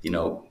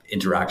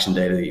 interaction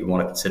data that you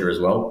want to consider as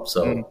well.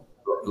 So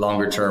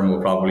longer term,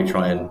 we'll probably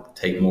try and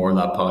take more of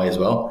that pie as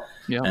well.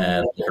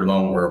 And for the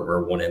moment,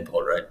 we're one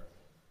input, right?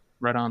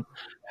 Right on.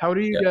 How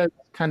do you guys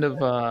kind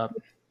of,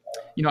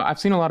 I've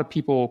seen a lot of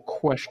people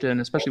question,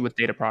 especially with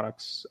data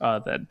products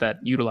that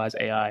utilize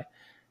AI,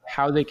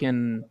 how they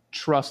can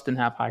trust and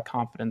have high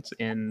confidence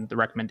in the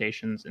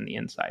recommendations and the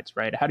insights,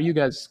 right? How do you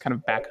guys kind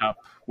of back up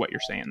what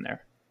you're saying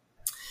there?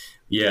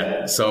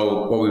 Yeah,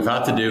 so what we've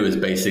had to do is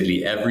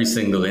basically every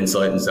single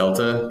insight in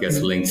Zelta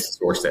gets linked to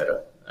source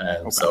data.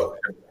 So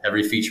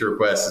every feature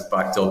request is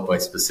backed up by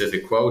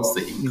specific quotes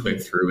that you can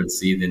click through and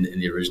see in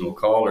the original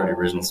call or the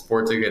original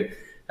support ticket.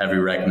 Every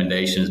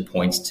recommendation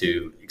points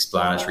to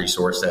explanatory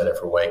source data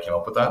for why I came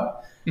up with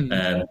that.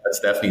 And that's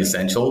definitely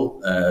essential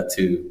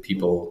to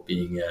people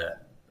being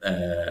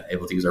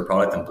able to use our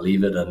product and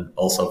believe it. And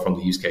also from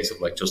the use case of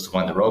like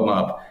justifying the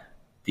roadmap,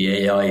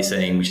 the AI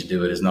saying we should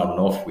do it is not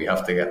enough. We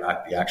have to get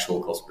at the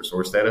actual customer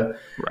source data.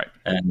 Right.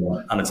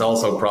 And it's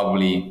also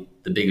probably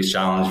the biggest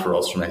challenge for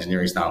us from an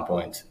engineering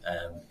standpoint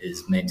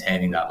is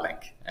maintaining that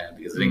link.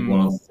 Because I think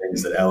one of the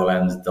things that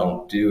LLMs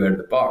don't do out of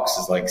the box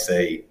is like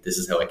say, this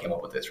is how I came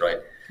up with this, right?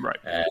 Right.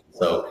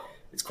 So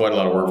it's quite a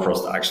lot of work for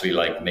us to actually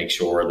like make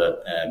sure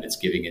that it's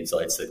giving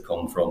insights that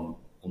come from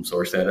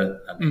source data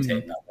and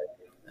maintain that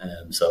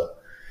link.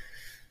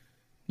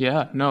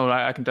 Yeah, no,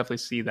 I can definitely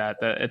see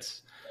that. That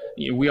it's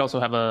we also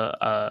have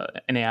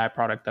an AI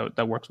product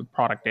that works with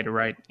product data,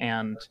 right?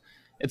 And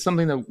it's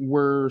something that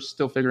we're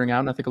still figuring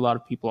out, and I think a lot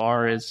of people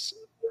are, is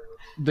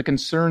the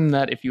concern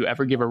that if you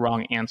ever give a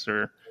wrong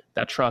answer,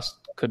 that trust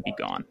could be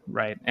gone,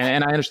 right?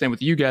 And I understand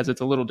with you guys,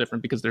 it's a little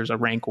different because there's a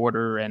rank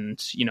order, and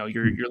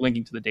you're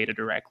linking to the data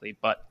directly.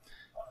 But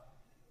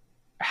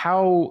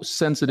how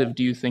sensitive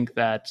do you think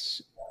that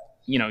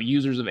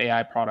users of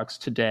AI products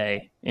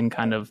today in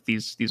kind of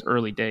these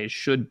early days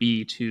should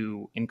be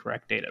to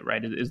incorrect data,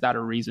 right? Is that a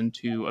reason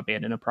to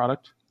abandon a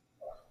product?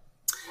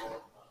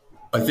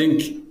 I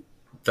think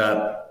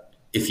that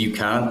if you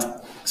can't,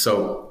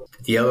 so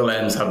the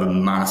LLMs have a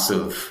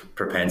massive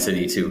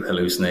propensity to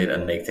hallucinate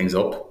and make things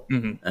up.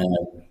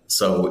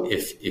 So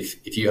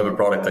if you have a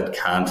product that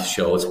can't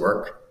show its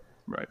work,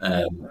 right,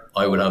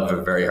 I would have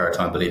a very hard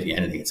time believing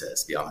anything it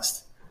says, to be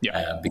honest.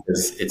 Yeah.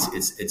 Because it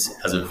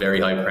has a very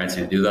high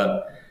propensity to do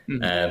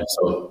that.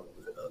 So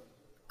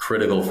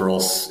critical for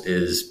us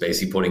is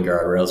basically putting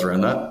guardrails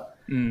around that.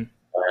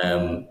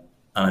 And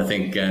I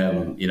think,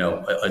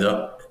 I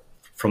don't,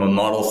 from a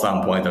model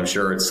standpoint, I'm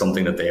sure it's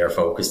something that they are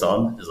focused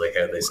on, is like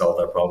how they solve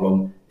that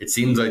problem. It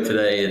seems like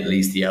today, at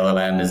least the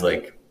LLM is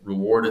like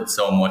rewarded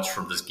so much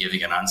from just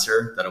giving an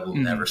answer that it will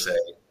never say,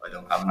 I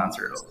don't have an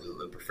answer.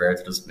 It'll prefer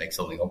to just make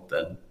something up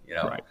than,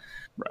 right.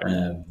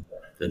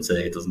 than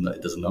say it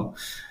doesn't know.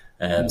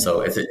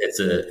 So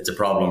it's a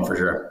problem for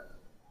sure.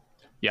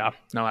 Yeah,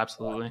 no,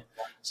 absolutely.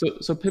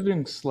 So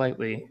pivoting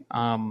slightly,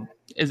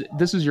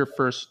 this is your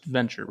first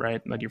venture,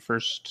 right? Like your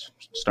first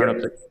startup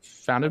that you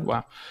founded?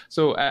 Wow.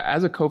 So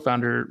as a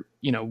co-founder,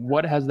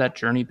 what has that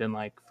journey been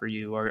like for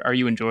you? Are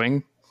you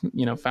enjoying,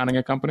 founding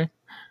a company?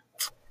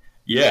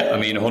 Yeah, I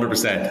mean,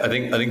 100%. I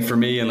think for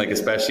me, and like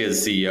especially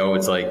as a CEO,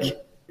 it's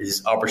like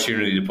this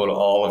opportunity to put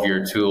all of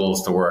your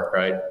tools to work,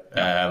 right?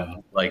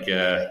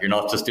 You're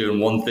not just doing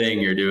one thing;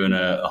 you're doing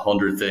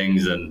 100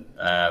 things, and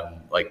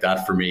like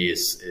that for me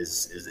is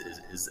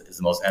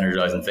the most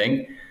energizing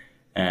thing.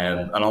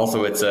 And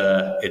also, it's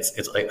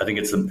I think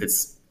it's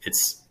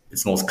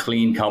the most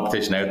clean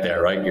competition out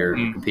there, right? You're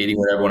competing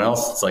with everyone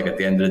else. It's like at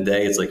the end of the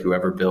day, it's like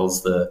whoever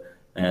builds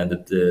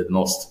the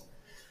most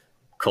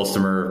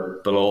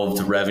customer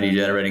beloved revenue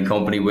generating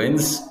company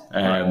wins.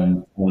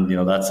 And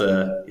that's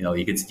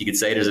you could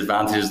say there's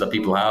advantages that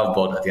people have,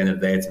 but at the end of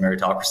the day, it's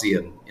meritocracy.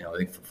 And I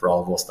think for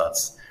all of us,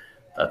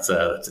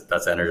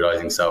 that's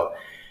energizing. So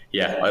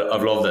yeah,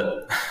 I've loved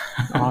it.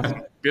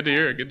 Awesome. Good to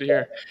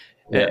hear.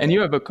 Yeah. And you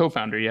have a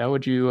co-founder. Yeah.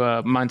 Would you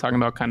mind talking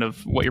about kind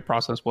of what your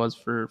process was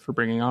for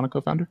bringing on a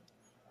co-founder?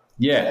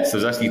 Yeah, so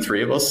there's actually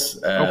three of us,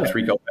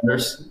 three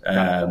co-founders,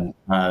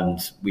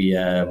 and we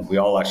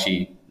all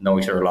actually know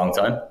each other a long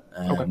time.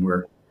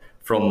 We're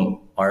from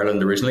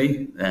Ireland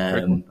originally,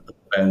 the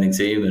founding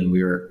team, and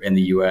we were in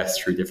the US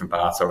through different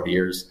paths over the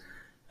years.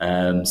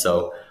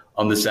 So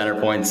on the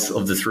center points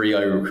of the three,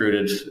 I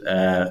recruited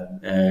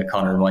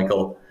Connor and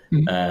Michael,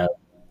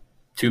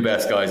 two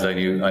best guys I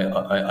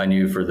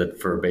knew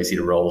for basically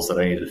the roles that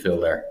I needed to fill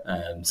there.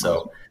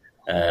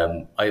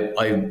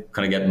 I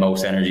kind of get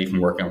most energy from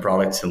working on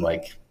products, and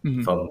like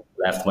if I'm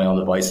left to my own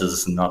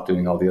devices and not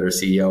doing all the other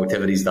CEO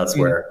activities, that's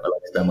where I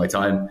like to spend my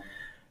time.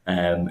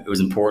 It was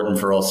important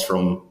for us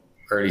from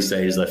early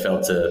stages, I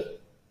felt, to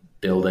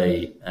build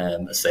a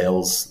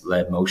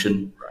sales-led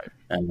motion. Right.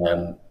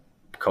 And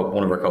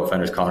one of our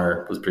co-founders,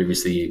 Connor, was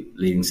previously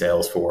leading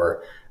sales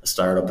for a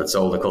startup that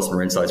sold a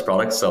customer insights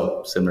product,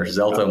 so similar to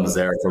Zelta, and was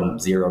there from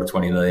 0 to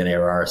 20 million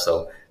ARR,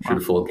 so through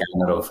the full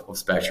gamut of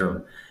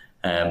spectrum.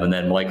 And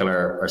then Michael,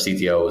 our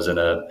CTO, is in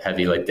a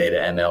heavy like data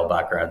ML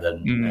background,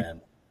 and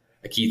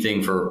a key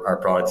thing for our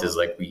product is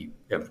like we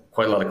have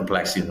quite a lot of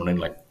complexity in running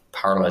like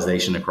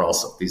parallelization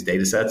across these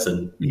data sets,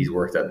 and he's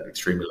worked at an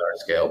extremely large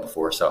scale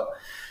before. So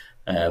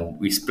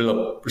we split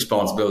up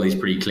responsibilities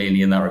pretty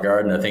cleanly in that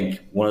regard. And I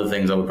think one of the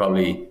things I would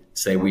probably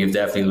say we have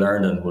definitely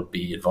learned and would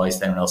be advice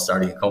to anyone else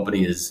starting a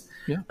company is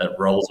that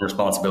roles and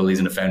responsibilities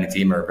in a founding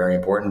team are very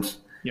important.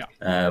 Yeah.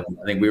 I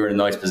think we were in a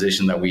nice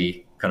position that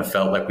we kind of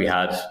felt like we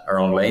had our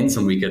own lanes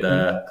and we could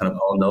kind of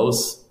own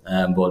those.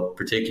 But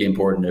particularly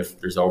important if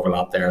there's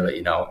overlap there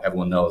that,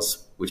 everyone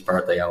knows which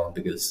part they own,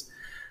 because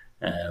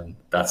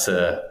that's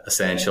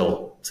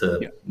essential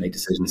to make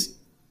decisions.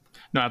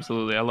 No,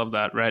 absolutely. I love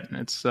that. Right. And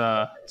it's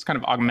kind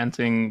of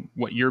augmenting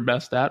what you're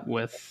best at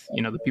with,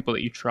 the people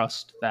that you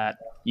trust that,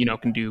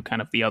 can do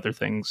kind of the other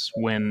things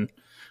when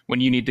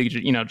you need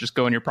to, just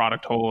go in your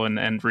product hole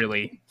and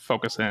really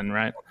focus in.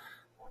 Right.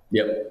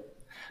 Yep.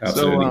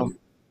 Absolutely.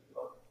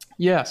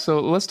 So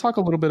let's talk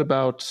a little bit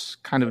about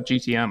kind of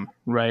GTM,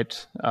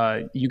 right?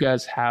 You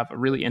guys have a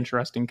really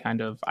interesting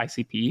kind of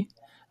ICP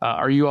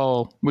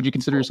Would you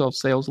consider yourself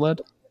sales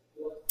led?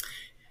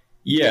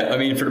 Yeah, I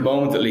mean, for the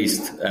moment at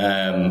least,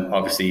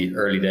 obviously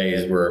early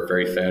days we're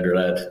very founder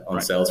led on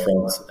the sales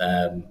front.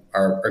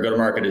 Our go to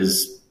market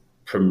is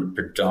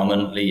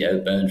predominantly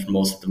outbound for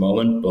most at the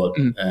moment, but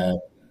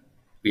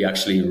we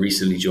actually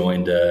recently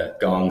joined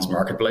Gong's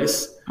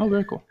marketplace, Oh,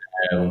 very cool.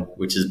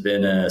 which has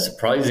been a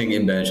surprising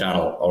inbound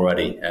channel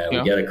already.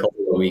 We get a couple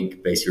a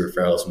week basically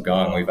referrals from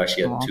Gong. We've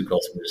actually had two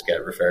customers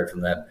get referred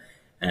from them,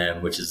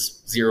 which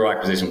is zero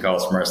acquisition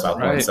cost from our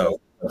standpoint. Right. So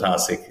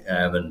fantastic.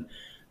 And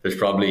there's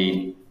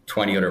probably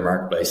 20 other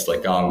marketplaces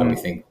like Gong that we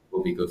think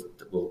will be good,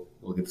 that will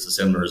give us a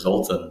similar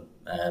result. And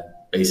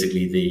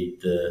basically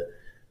the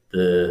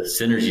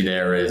synergy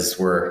there is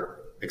we're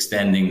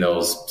extending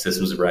those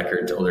systems of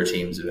record to other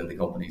teams within the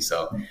company.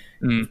 So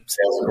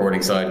sales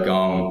recording side,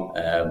 Gong,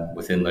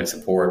 within like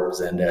support,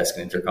 Zendesk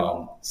and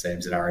Intercom,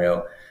 same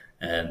scenario.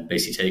 And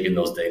basically taking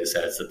those data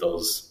sets that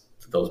those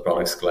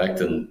products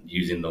collect and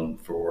using them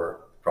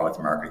for product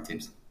and marketing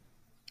teams.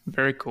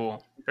 Very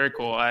cool. Very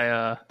cool.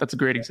 That's a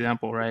great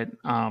example, right?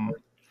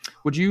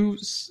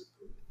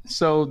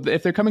 So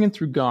if they're coming in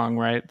through Gong,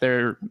 right,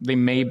 they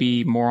may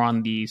be more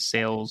on the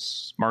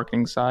sales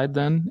marketing side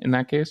then in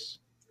that case?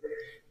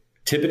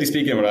 Typically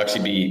speaking, it would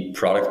actually be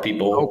product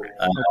people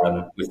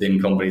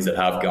within companies that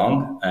have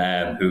Gong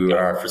who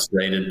are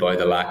frustrated by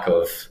the lack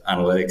of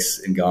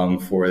analytics in Gong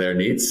for their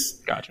needs.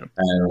 Gotcha.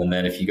 And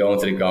then if you go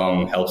into the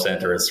Gong Help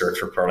Center and search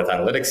for product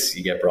analytics,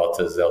 you get brought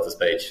to Zelta's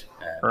page,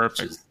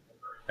 which is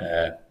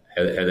how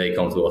they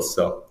come to us.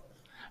 So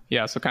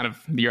yeah, so kind of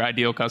your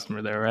ideal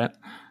customer there, right?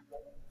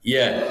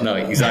 Yeah, no,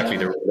 exactly.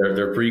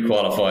 They're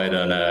pre-qualified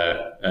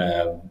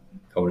and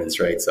coming in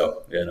straight.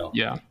 So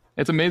Yeah.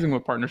 It's amazing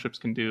what partnerships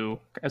can do,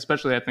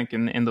 especially I think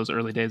in those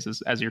early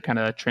days as you're kind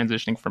of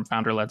transitioning from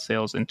founder-led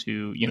sales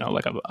into,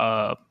 like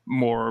a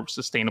more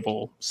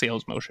sustainable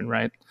sales motion,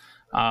 right?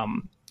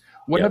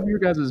 What have your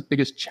guys'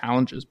 biggest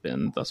challenges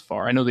been thus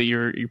far? I know that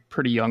you're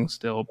pretty young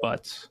still,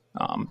 but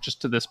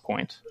just to this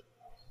point.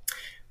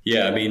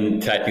 Yeah, I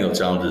mean, technical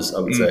challenges, I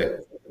would say,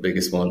 the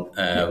biggest one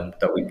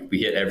that we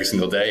hit every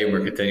single day and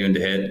we're continuing to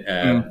hit.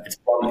 It's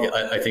probably,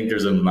 I think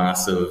there's a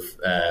massive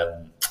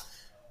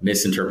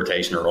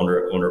misinterpretation or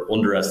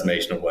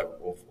underestimation of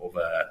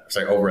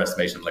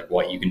overestimation of like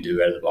what you can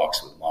do out of the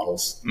box with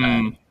models.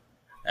 And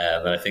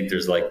I think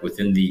there's like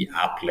within the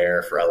app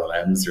layer for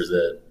LLMs, there's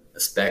a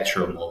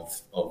spectrum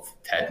of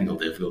technical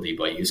difficulty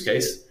by use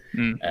case.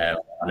 And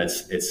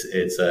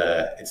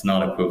it's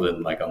not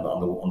equivalent. Like on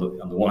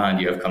the one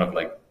hand, you have kind of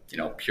like,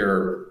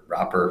 pure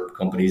wrapper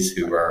companies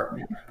who are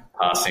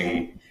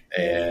passing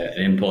an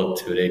input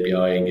to an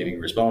API and giving a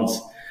response.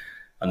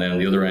 And then on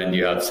the other end,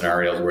 you have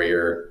scenarios where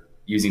you're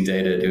using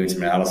data, doing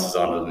some analysis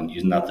on it and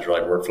using that to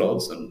drive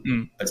workflows.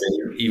 And I'd say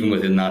even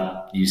within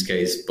that use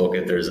case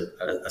bucket, there's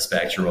a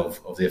spectrum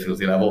of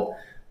difficulty level.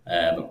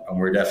 And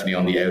we're definitely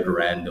on the outer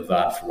end of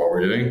that for what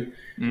we're doing.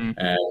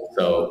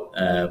 So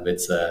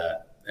it's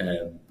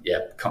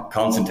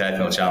constant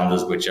technical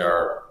challenges, which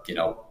are,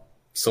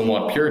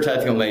 somewhat pure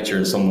technical nature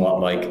and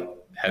somewhat like,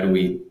 how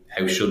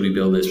should we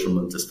build this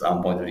from the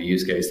standpoint of the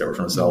use case that we're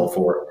trying to solve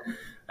for?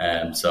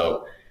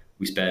 So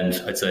we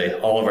spend, I'd say,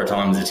 all of our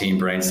time as a team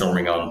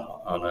brainstorming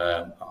on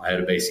how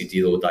to basically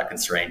deal with that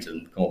constraint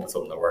and come up with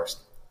something that works.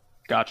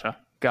 Gotcha.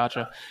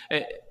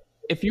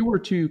 If you were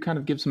to kind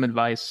of give some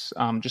advice,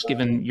 just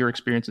given your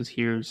experiences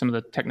here, some of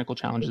the technical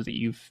challenges that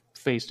you've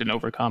faced and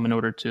overcome in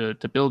order to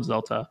build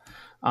Zelta,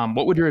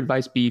 what would your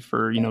advice be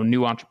for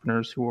new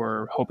entrepreneurs who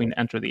are hoping to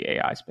enter the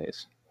AI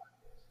space?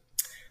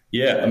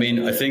 Yeah, I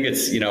mean, I think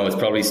it's it's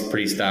probably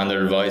pretty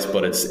standard advice,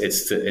 but it's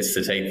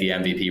to take the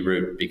MVP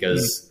route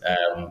because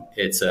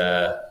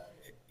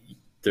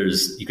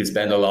you could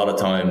spend a lot of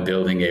time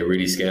building a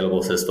really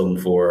scalable system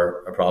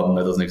for a problem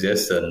that doesn't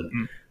exist,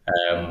 and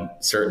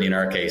certainly in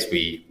our case,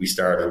 we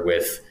started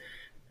with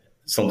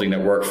something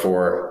that worked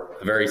for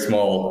a very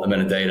small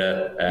amount of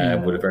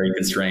data with a very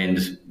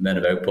constrained amount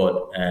of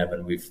output,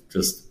 and we've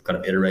just kind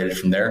of iterated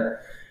from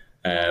there.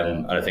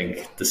 And I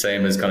think the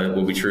same is kind of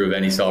will be true of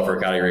any software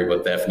category,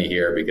 but definitely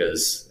here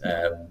because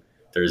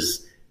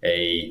there's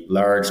a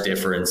large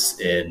difference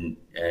in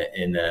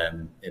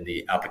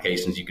the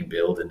applications you can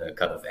build in a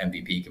kind of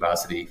MVP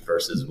capacity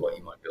versus what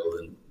you might build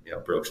in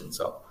production.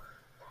 So.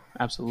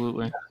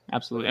 Absolutely.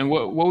 And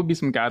what would be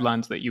some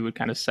guidelines that you would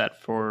kind of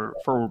set for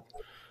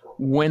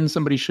when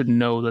somebody should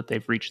know that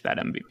they've reached that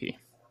MVP?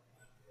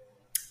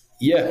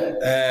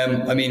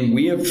 Yeah, I mean,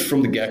 we have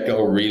from the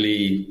get-go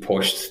really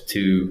pushed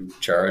to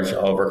charge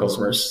all of our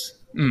customers.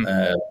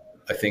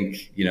 I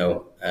think,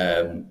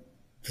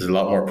 there's a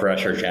lot more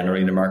pressure generally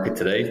in the market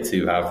today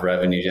to have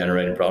revenue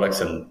generating products.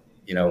 And,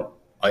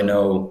 I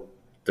know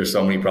there's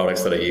so many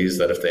products that I use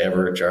that if they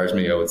ever charge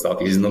me, I would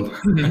stop using them.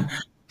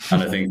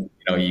 And I think,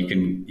 you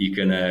can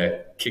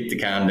kick the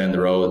can down the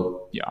road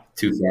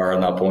too far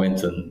on that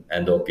point and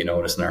end up, in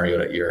a scenario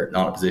that you're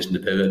not in a position to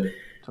pivot.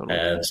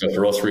 Totally. So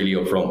for us really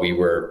up front, we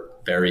were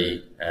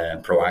very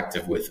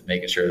proactive with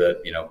making sure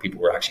that, people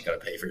were actually going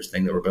to pay for this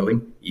thing that we're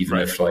building, even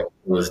if like it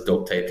was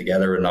duct taped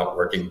together and not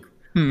working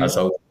as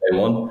hoped day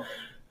one.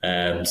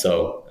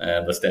 So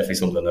that's definitely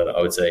something that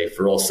I would say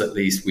for us at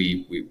least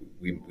we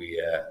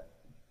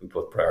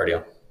put priority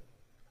on.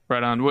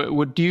 Right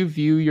on. Do you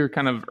view your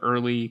kind of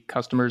early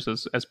customers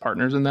as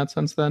partners in that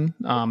sense then?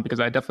 Because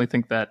I definitely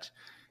think that,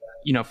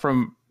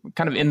 from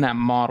kind of in that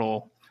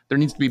model, there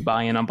needs to be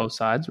buy-in on both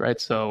sides,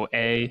 right? So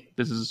A,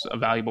 this is a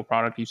valuable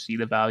product. You see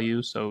the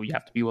value, so you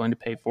have to be willing to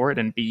pay for it.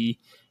 And B,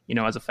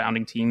 as a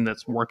founding team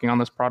that's working on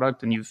this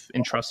product and you've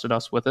entrusted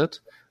us with it,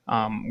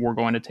 we're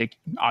going to take,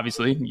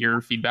 obviously, your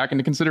feedback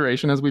into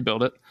consideration as we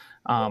build it.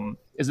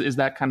 Is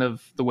that kind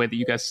of the way that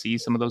you guys see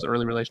some of those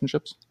early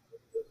relationships?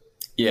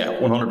 Yeah,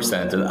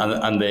 100%.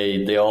 And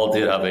they all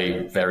did have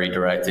a very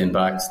direct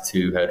impact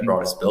to how the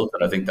product's built.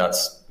 And I think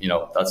that's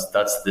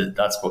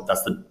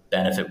the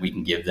benefit we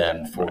can give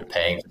them for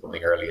paying for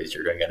something early, is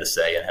you're going to get a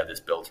say in how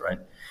this built, right?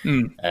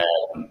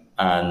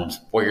 And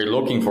what you're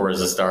looking for as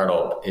a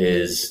startup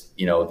is,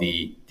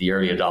 the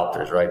early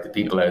adopters, right? The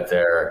people out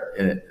there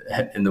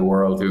in the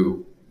world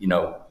who,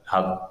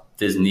 have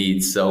this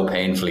need so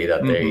painfully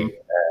that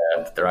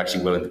they're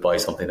actually willing to buy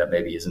something that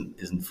maybe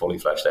isn't fully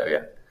fleshed out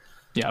yet.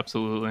 Yeah,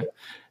 absolutely.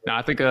 No,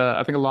 I think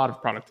a lot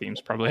of product teams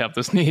probably have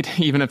this need,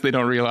 even if they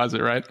don't realize it,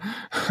 right?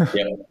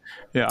 Yeah.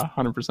 Yeah,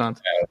 100%.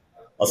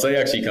 I'll say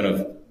actually kind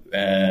of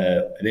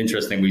an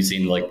interesting we've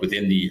seen like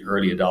within the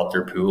early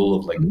adopter pool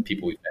of like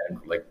people we've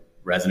found like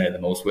resonate the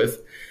most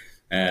with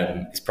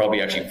is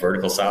probably actually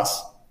vertical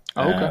SaaS.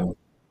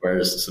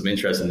 Whereas some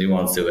interesting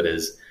nuance to it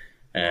is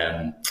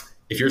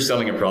if you're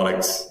selling a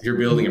product, if you're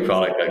building a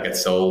product that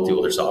gets sold to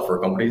other software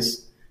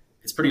companies,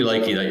 it's pretty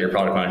likely that your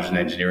product managers and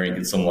engineering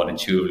can somewhat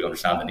intuitively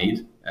understand the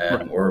need.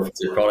 Or if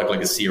it's a product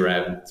like a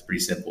CRM, it's pretty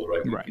simple,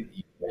 right?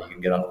 You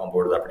can get on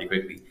board with that pretty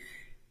quickly.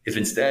 If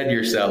instead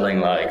you're selling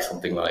like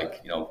something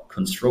like,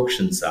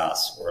 construction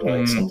SaaS or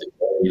like something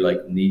very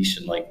like niche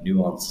and like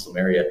nuanced some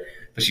area,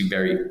 it's actually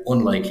very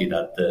unlikely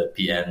that the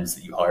PMs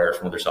that you hire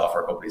from other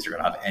software companies are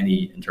going to have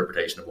any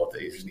interpretation of what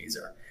the user's needs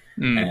are.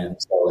 And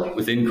so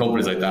within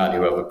companies like that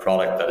who have a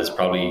product that is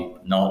probably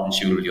not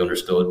intuitively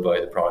understood by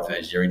the product and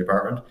engineering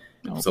department,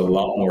 so a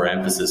lot more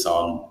emphasis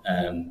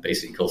on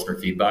basically customer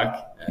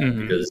feedback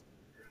because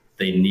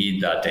they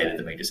need that data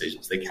to make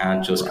decisions. They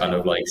can't just kind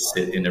of like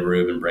sit in a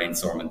room and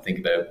brainstorm and think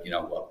about,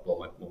 what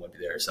might be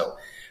there. So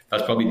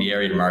that's probably the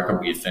area of the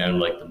market we found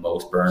like the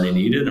most burning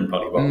needed and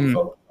probably what we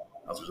focused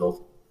on as a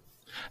result.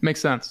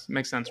 Makes sense,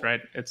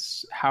 right?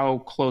 It's how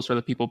close are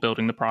the people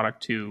building the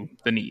product to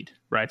the need,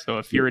 right? So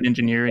if you're an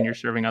engineer and you're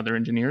serving other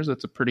engineers,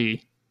 that's a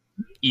pretty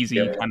easy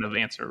kind of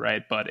answer,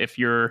 right? But if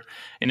you're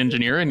an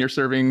engineer and you're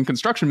serving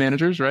construction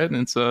managers, right, and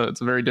it's a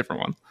very different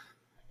one.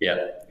 Yeah,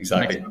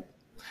 exactly.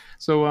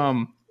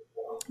 So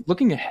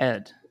looking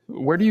ahead,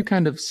 where do you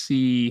kind of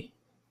see,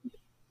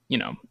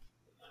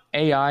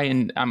 AI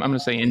and I'm going to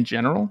say in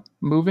general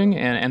moving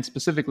and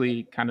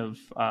specifically kind of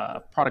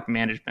product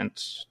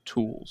management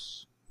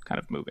tools kind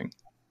of moving?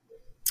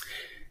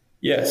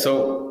 Yeah,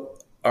 so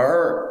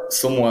our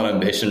somewhat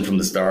ambition from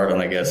the start,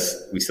 and I guess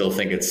we still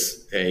think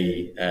it's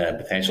a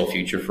potential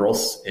future for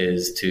us,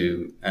 is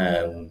to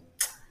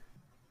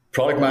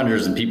product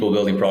managers and people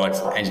building products,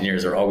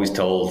 engineers are always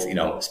told,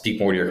 speak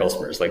more to your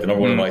customers. Like the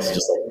number one advice is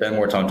just like spend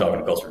more time talking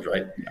to customers,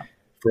 right? Yeah.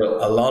 For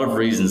a lot of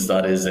reasons,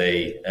 that is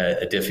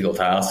a difficult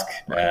task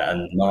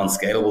and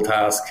non-scalable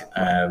task,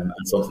 and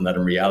something that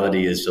in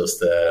reality is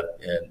just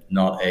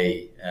not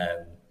a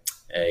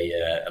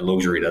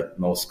luxury that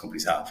most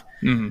companies have.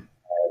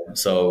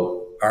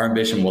 So our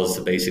ambition was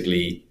to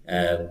basically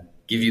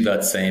give you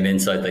that same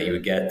insight that you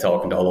would get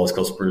talking to all those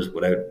customers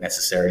without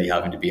necessarily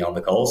having to be on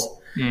the calls.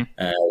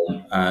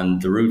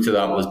 And the route to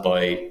that was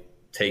by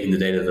taking the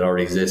data that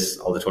already exists,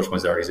 all the touch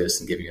points that already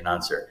exist, and giving you an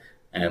answer.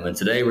 And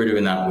today we're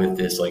doing that with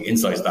this like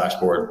insights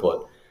dashboard,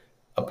 but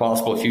a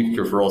possible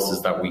future for us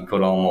is that we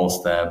could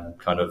almost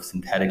kind of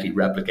synthetically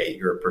replicate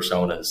your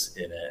personas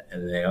in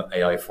an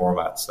AI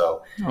format.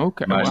 So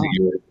imagine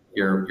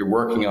you're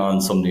working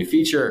on some new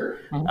feature,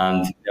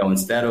 and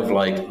instead of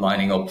like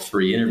lining up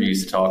 3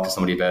 interviews to talk to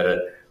somebody about it,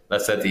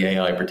 let's let the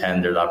AI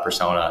pretend they're that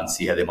persona and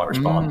see how they might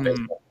respond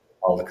based on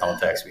all the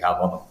context we have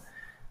on them.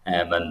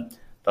 And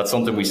that's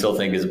something we still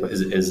think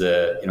is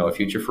a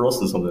future for us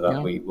and something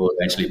that we will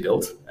eventually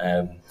build.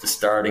 The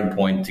starting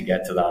point to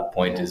get to that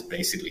point is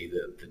basically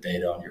the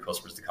data on your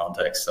customers, the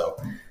context. So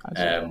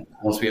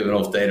once we have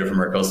enough data from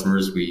our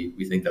customers, we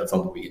think that's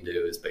something we can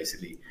do is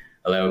basically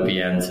allow a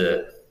PM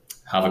to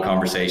have a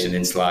conversation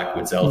in Slack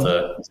with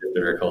Zelta with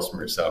their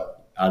customers. So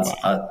add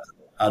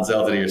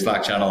Zelta to your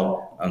Slack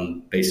channel,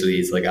 and basically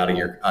it's like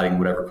adding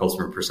whatever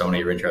customer persona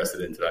you're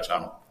interested in to that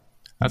channel.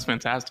 That's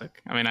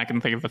fantastic. I mean, I can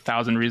think of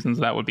 1,000 reasons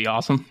that would be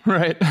awesome,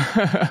 right?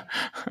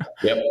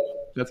 Yep.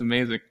 That's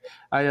amazing.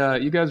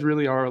 You guys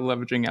really are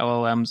leveraging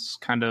LLMs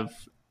kind of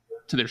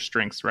to their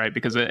strengths, right?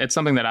 Because it's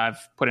something that I've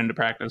put into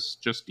practice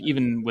just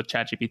even with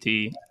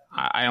ChatGPT.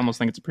 I almost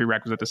think it's a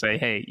prerequisite to say,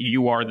 hey,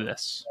 you are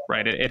this,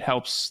 right? It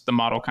helps the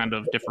model kind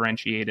of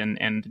differentiate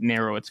and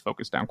narrow its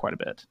focus down quite a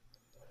bit.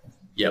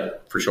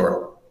 Yep, for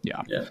sure.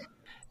 Yeah.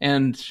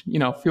 And,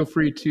 feel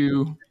free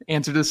to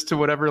answer this to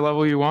whatever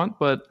level you want,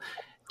 but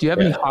Do you have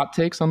any hot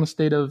takes on the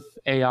state of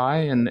AI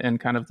and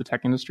kind of the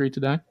tech industry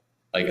today?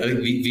 Like, I think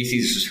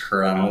VCs just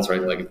hurt animals,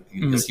 right? Like,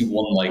 you see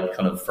one like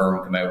kind of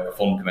fund come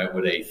out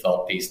with a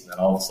thought piece, and then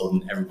all of a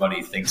sudden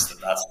everybody thinks that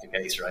that's the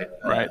case, right?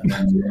 Right. And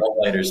then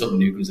later something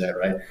new comes out,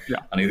 right? Yeah.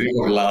 And I think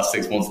over the last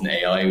 6 months in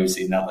AI, we've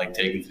seen that like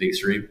taken to the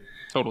extreme.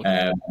 Totally.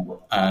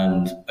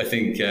 And I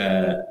think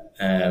if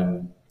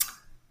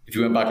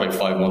you went back like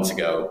 5 months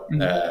ago,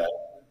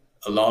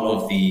 a lot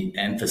of the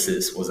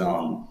emphasis was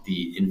on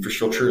the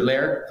infrastructure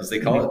layer, as they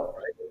call it.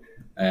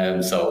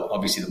 Right? So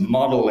obviously the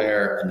model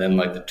layer, and then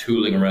like the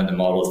tooling around the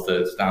models,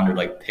 the standard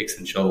like picks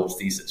and shovels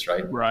thesis,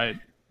 right? Right.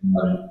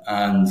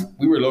 And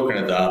we were looking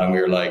at that, and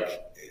we were like,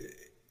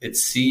 it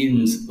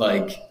seems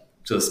like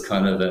just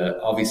kind of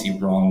a obviously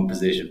wrong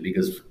position,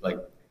 because like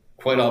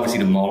quite obviously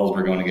the models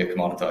were going to get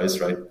commoditized,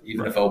 right?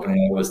 Even if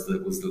OpenAI was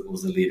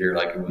the leader,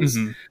 like it was,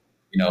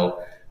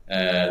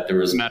 there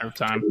was a matter of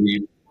time.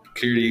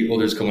 Clearly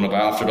others coming up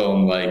after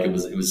them. Like it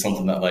was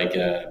something that like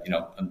and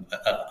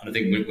I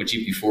think when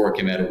GPT-4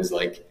 came out, it was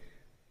like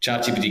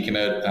ChatGPT came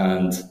out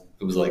and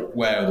it was like,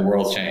 wow, the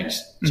world's changed.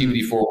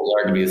 GPT-4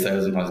 was arguably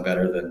 1,000 times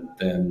better than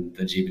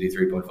GPT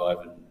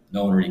 3.5, and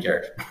no one really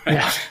cared.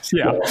 Yeah.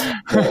 Yeah.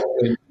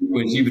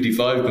 When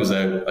GPT-5 comes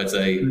out, I'd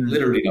say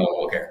literally no one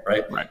will care,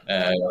 right?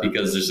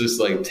 Because there's just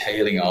like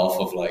tailing off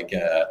of like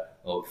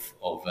of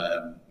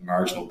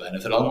marginal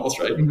benefit almost,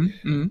 right?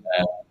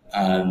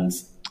 And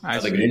I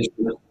had like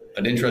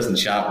an interesting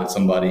chat with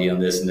somebody on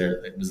this, and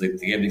it was like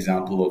they gave an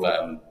example of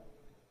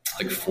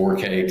like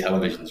 4K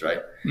televisions, right?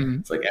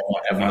 It's like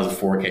everyone has a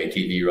 4K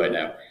TV right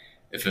now.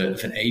 If an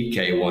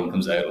 8K one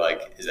comes out,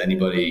 like, is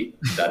anybody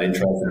that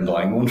interested in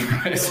buying one?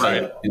 Right. It's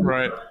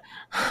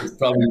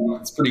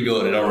pretty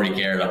good. I don't really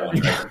care that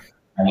much, right?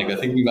 And like I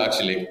think we've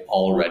actually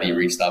already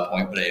reached that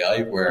point with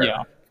AI where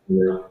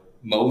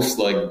most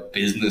like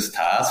business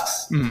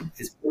tasks,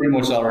 it's pretty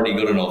much already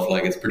good enough.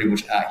 Like it's pretty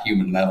much at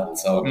human level.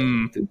 So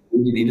do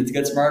we need it to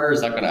get smarter?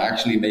 Is that going to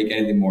actually make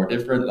anything more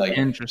different? Like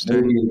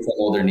interesting. Maybe in some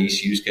other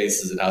niche use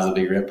cases, it has a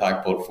bigger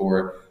impact. But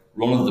for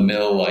run of the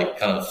mill, like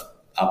kind of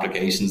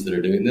applications that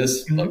are doing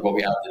this, like what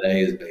we have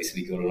today is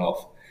basically good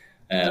enough.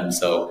 And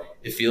so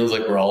it feels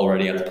like we're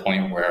already at the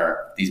point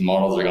where these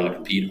models are going to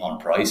compete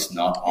on price,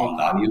 not on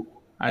value.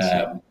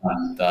 And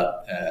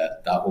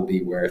that will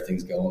be where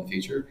things go in the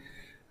future.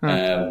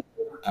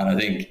 And I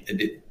think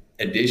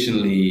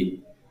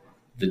additionally,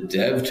 the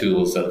dev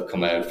tools that have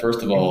come out,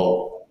 first of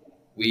all,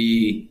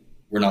 we're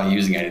not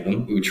using any of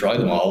them. We would try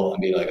them all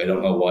and be like, I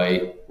don't know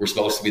why we're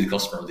supposed to be the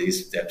customer of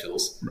these dev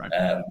tools.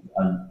 And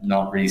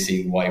not really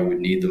seeing why we would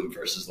need them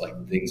versus like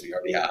the things we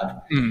already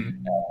had.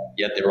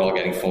 Yet they were all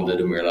getting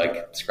funded, and we were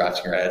like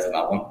scratching our heads on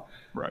that one.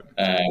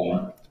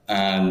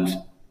 And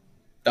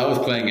that was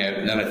playing out.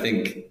 And then I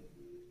think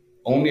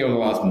only over the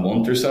last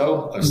month or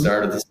so, I've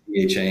started to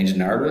see a change in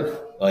narrative,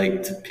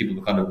 like to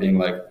people kind of being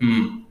like,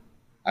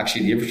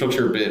 actually the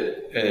infrastructure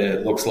bit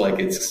looks like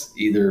it's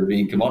either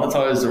being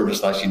commoditized or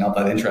just actually not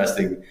that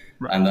interesting.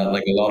 And that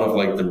like a lot of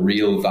like the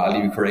real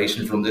value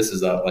creation from this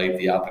is that like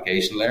the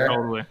application layer.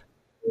 Totally.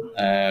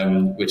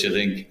 Which I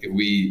think if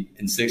we,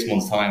 in 6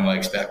 months time, I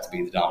expect to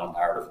be the dominant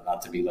narrative, and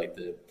not to be like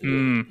the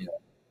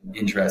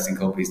interesting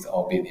companies to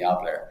all be in the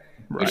app layer.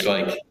 Which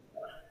like,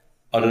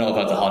 I don't know if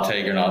that's a hot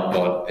take or not,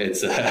 but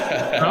it's...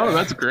 Oh,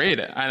 that's great.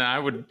 And I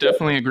would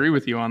definitely agree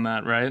with you on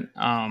that, right?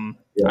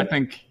 I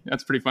think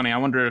that's pretty funny. I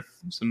wonder if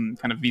some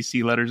kind of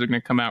VC letters are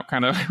going to come out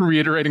kind of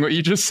reiterating what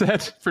you just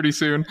said pretty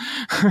soon.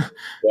 I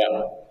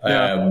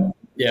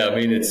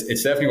mean,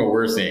 it's definitely what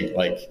we're seeing.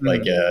 Like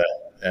from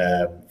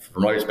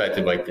my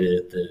perspective, like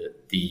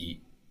the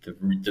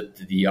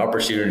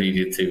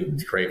opportunity to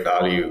create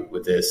value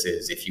with this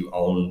is if you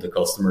own the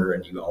customer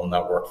and you own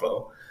that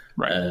workflow.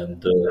 And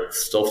the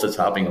stuff that's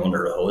happening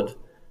under the hood,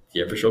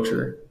 the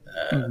infrastructure,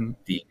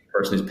 the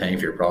person who's paying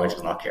for your product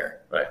does not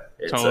care, right?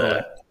 It's,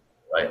 totally.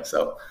 Right.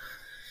 So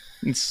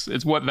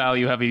it's what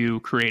value have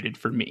you created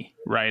for me,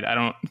 right? I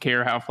don't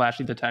care how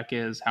flashy the tech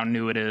is, how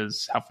new it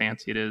is, how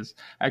fancy it is.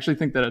 I actually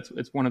think that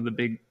it's one of the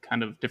big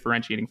kind of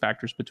differentiating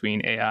factors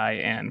between AI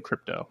and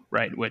crypto,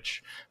 right?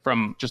 Which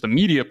from just a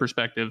media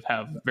perspective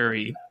have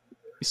very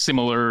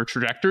similar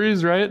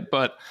trajectories, right?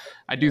 But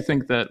I do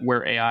think that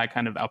where AI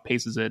kind of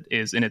outpaces it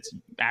is in its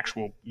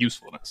actual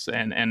usefulness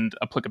and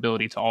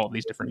applicability to all of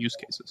these different use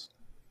cases.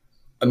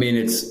 I mean,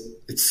 it's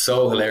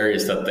so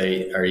hilarious that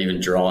they are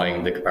even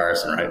drawing the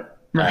comparison, right?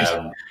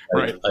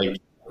 Like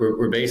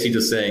we're basically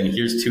just saying,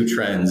 here's two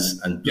trends,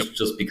 and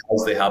just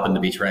because they happen to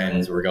be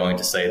trends, we're going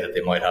to say that they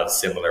might have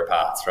similar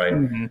paths, right?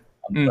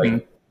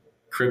 Like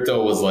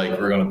crypto was like,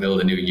 we're going to build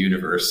a new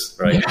universe,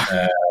 right?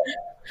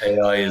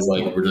 AI is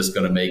like, we're just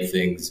going to make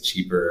things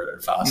cheaper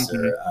and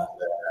faster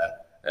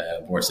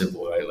and more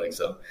simple, right? Like,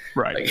 so,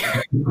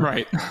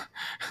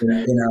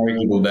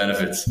 inarguable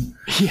benefits.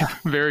 Yeah,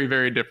 very,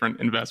 very different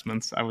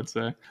investments, I would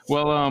say.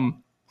 Well,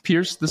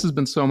 Pierce, this has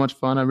been so much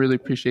fun. I really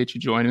appreciate you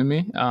joining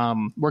me.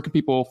 Where can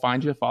people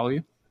find you, follow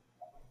you?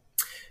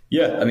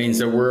 Yeah, I mean,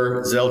 so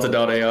we're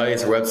Zelta.ai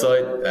is our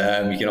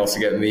website. You can also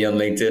get me on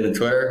LinkedIn and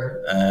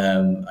Twitter.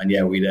 And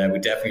yeah, we'd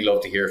definitely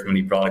love to hear from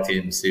any product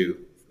teams who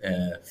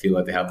feel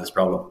like they have this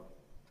problem.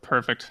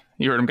 Perfect.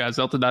 You heard him, guys.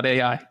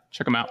 Zelta.ai.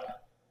 Check them out.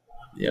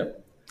 Yeah.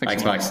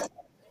 Thanks so Max.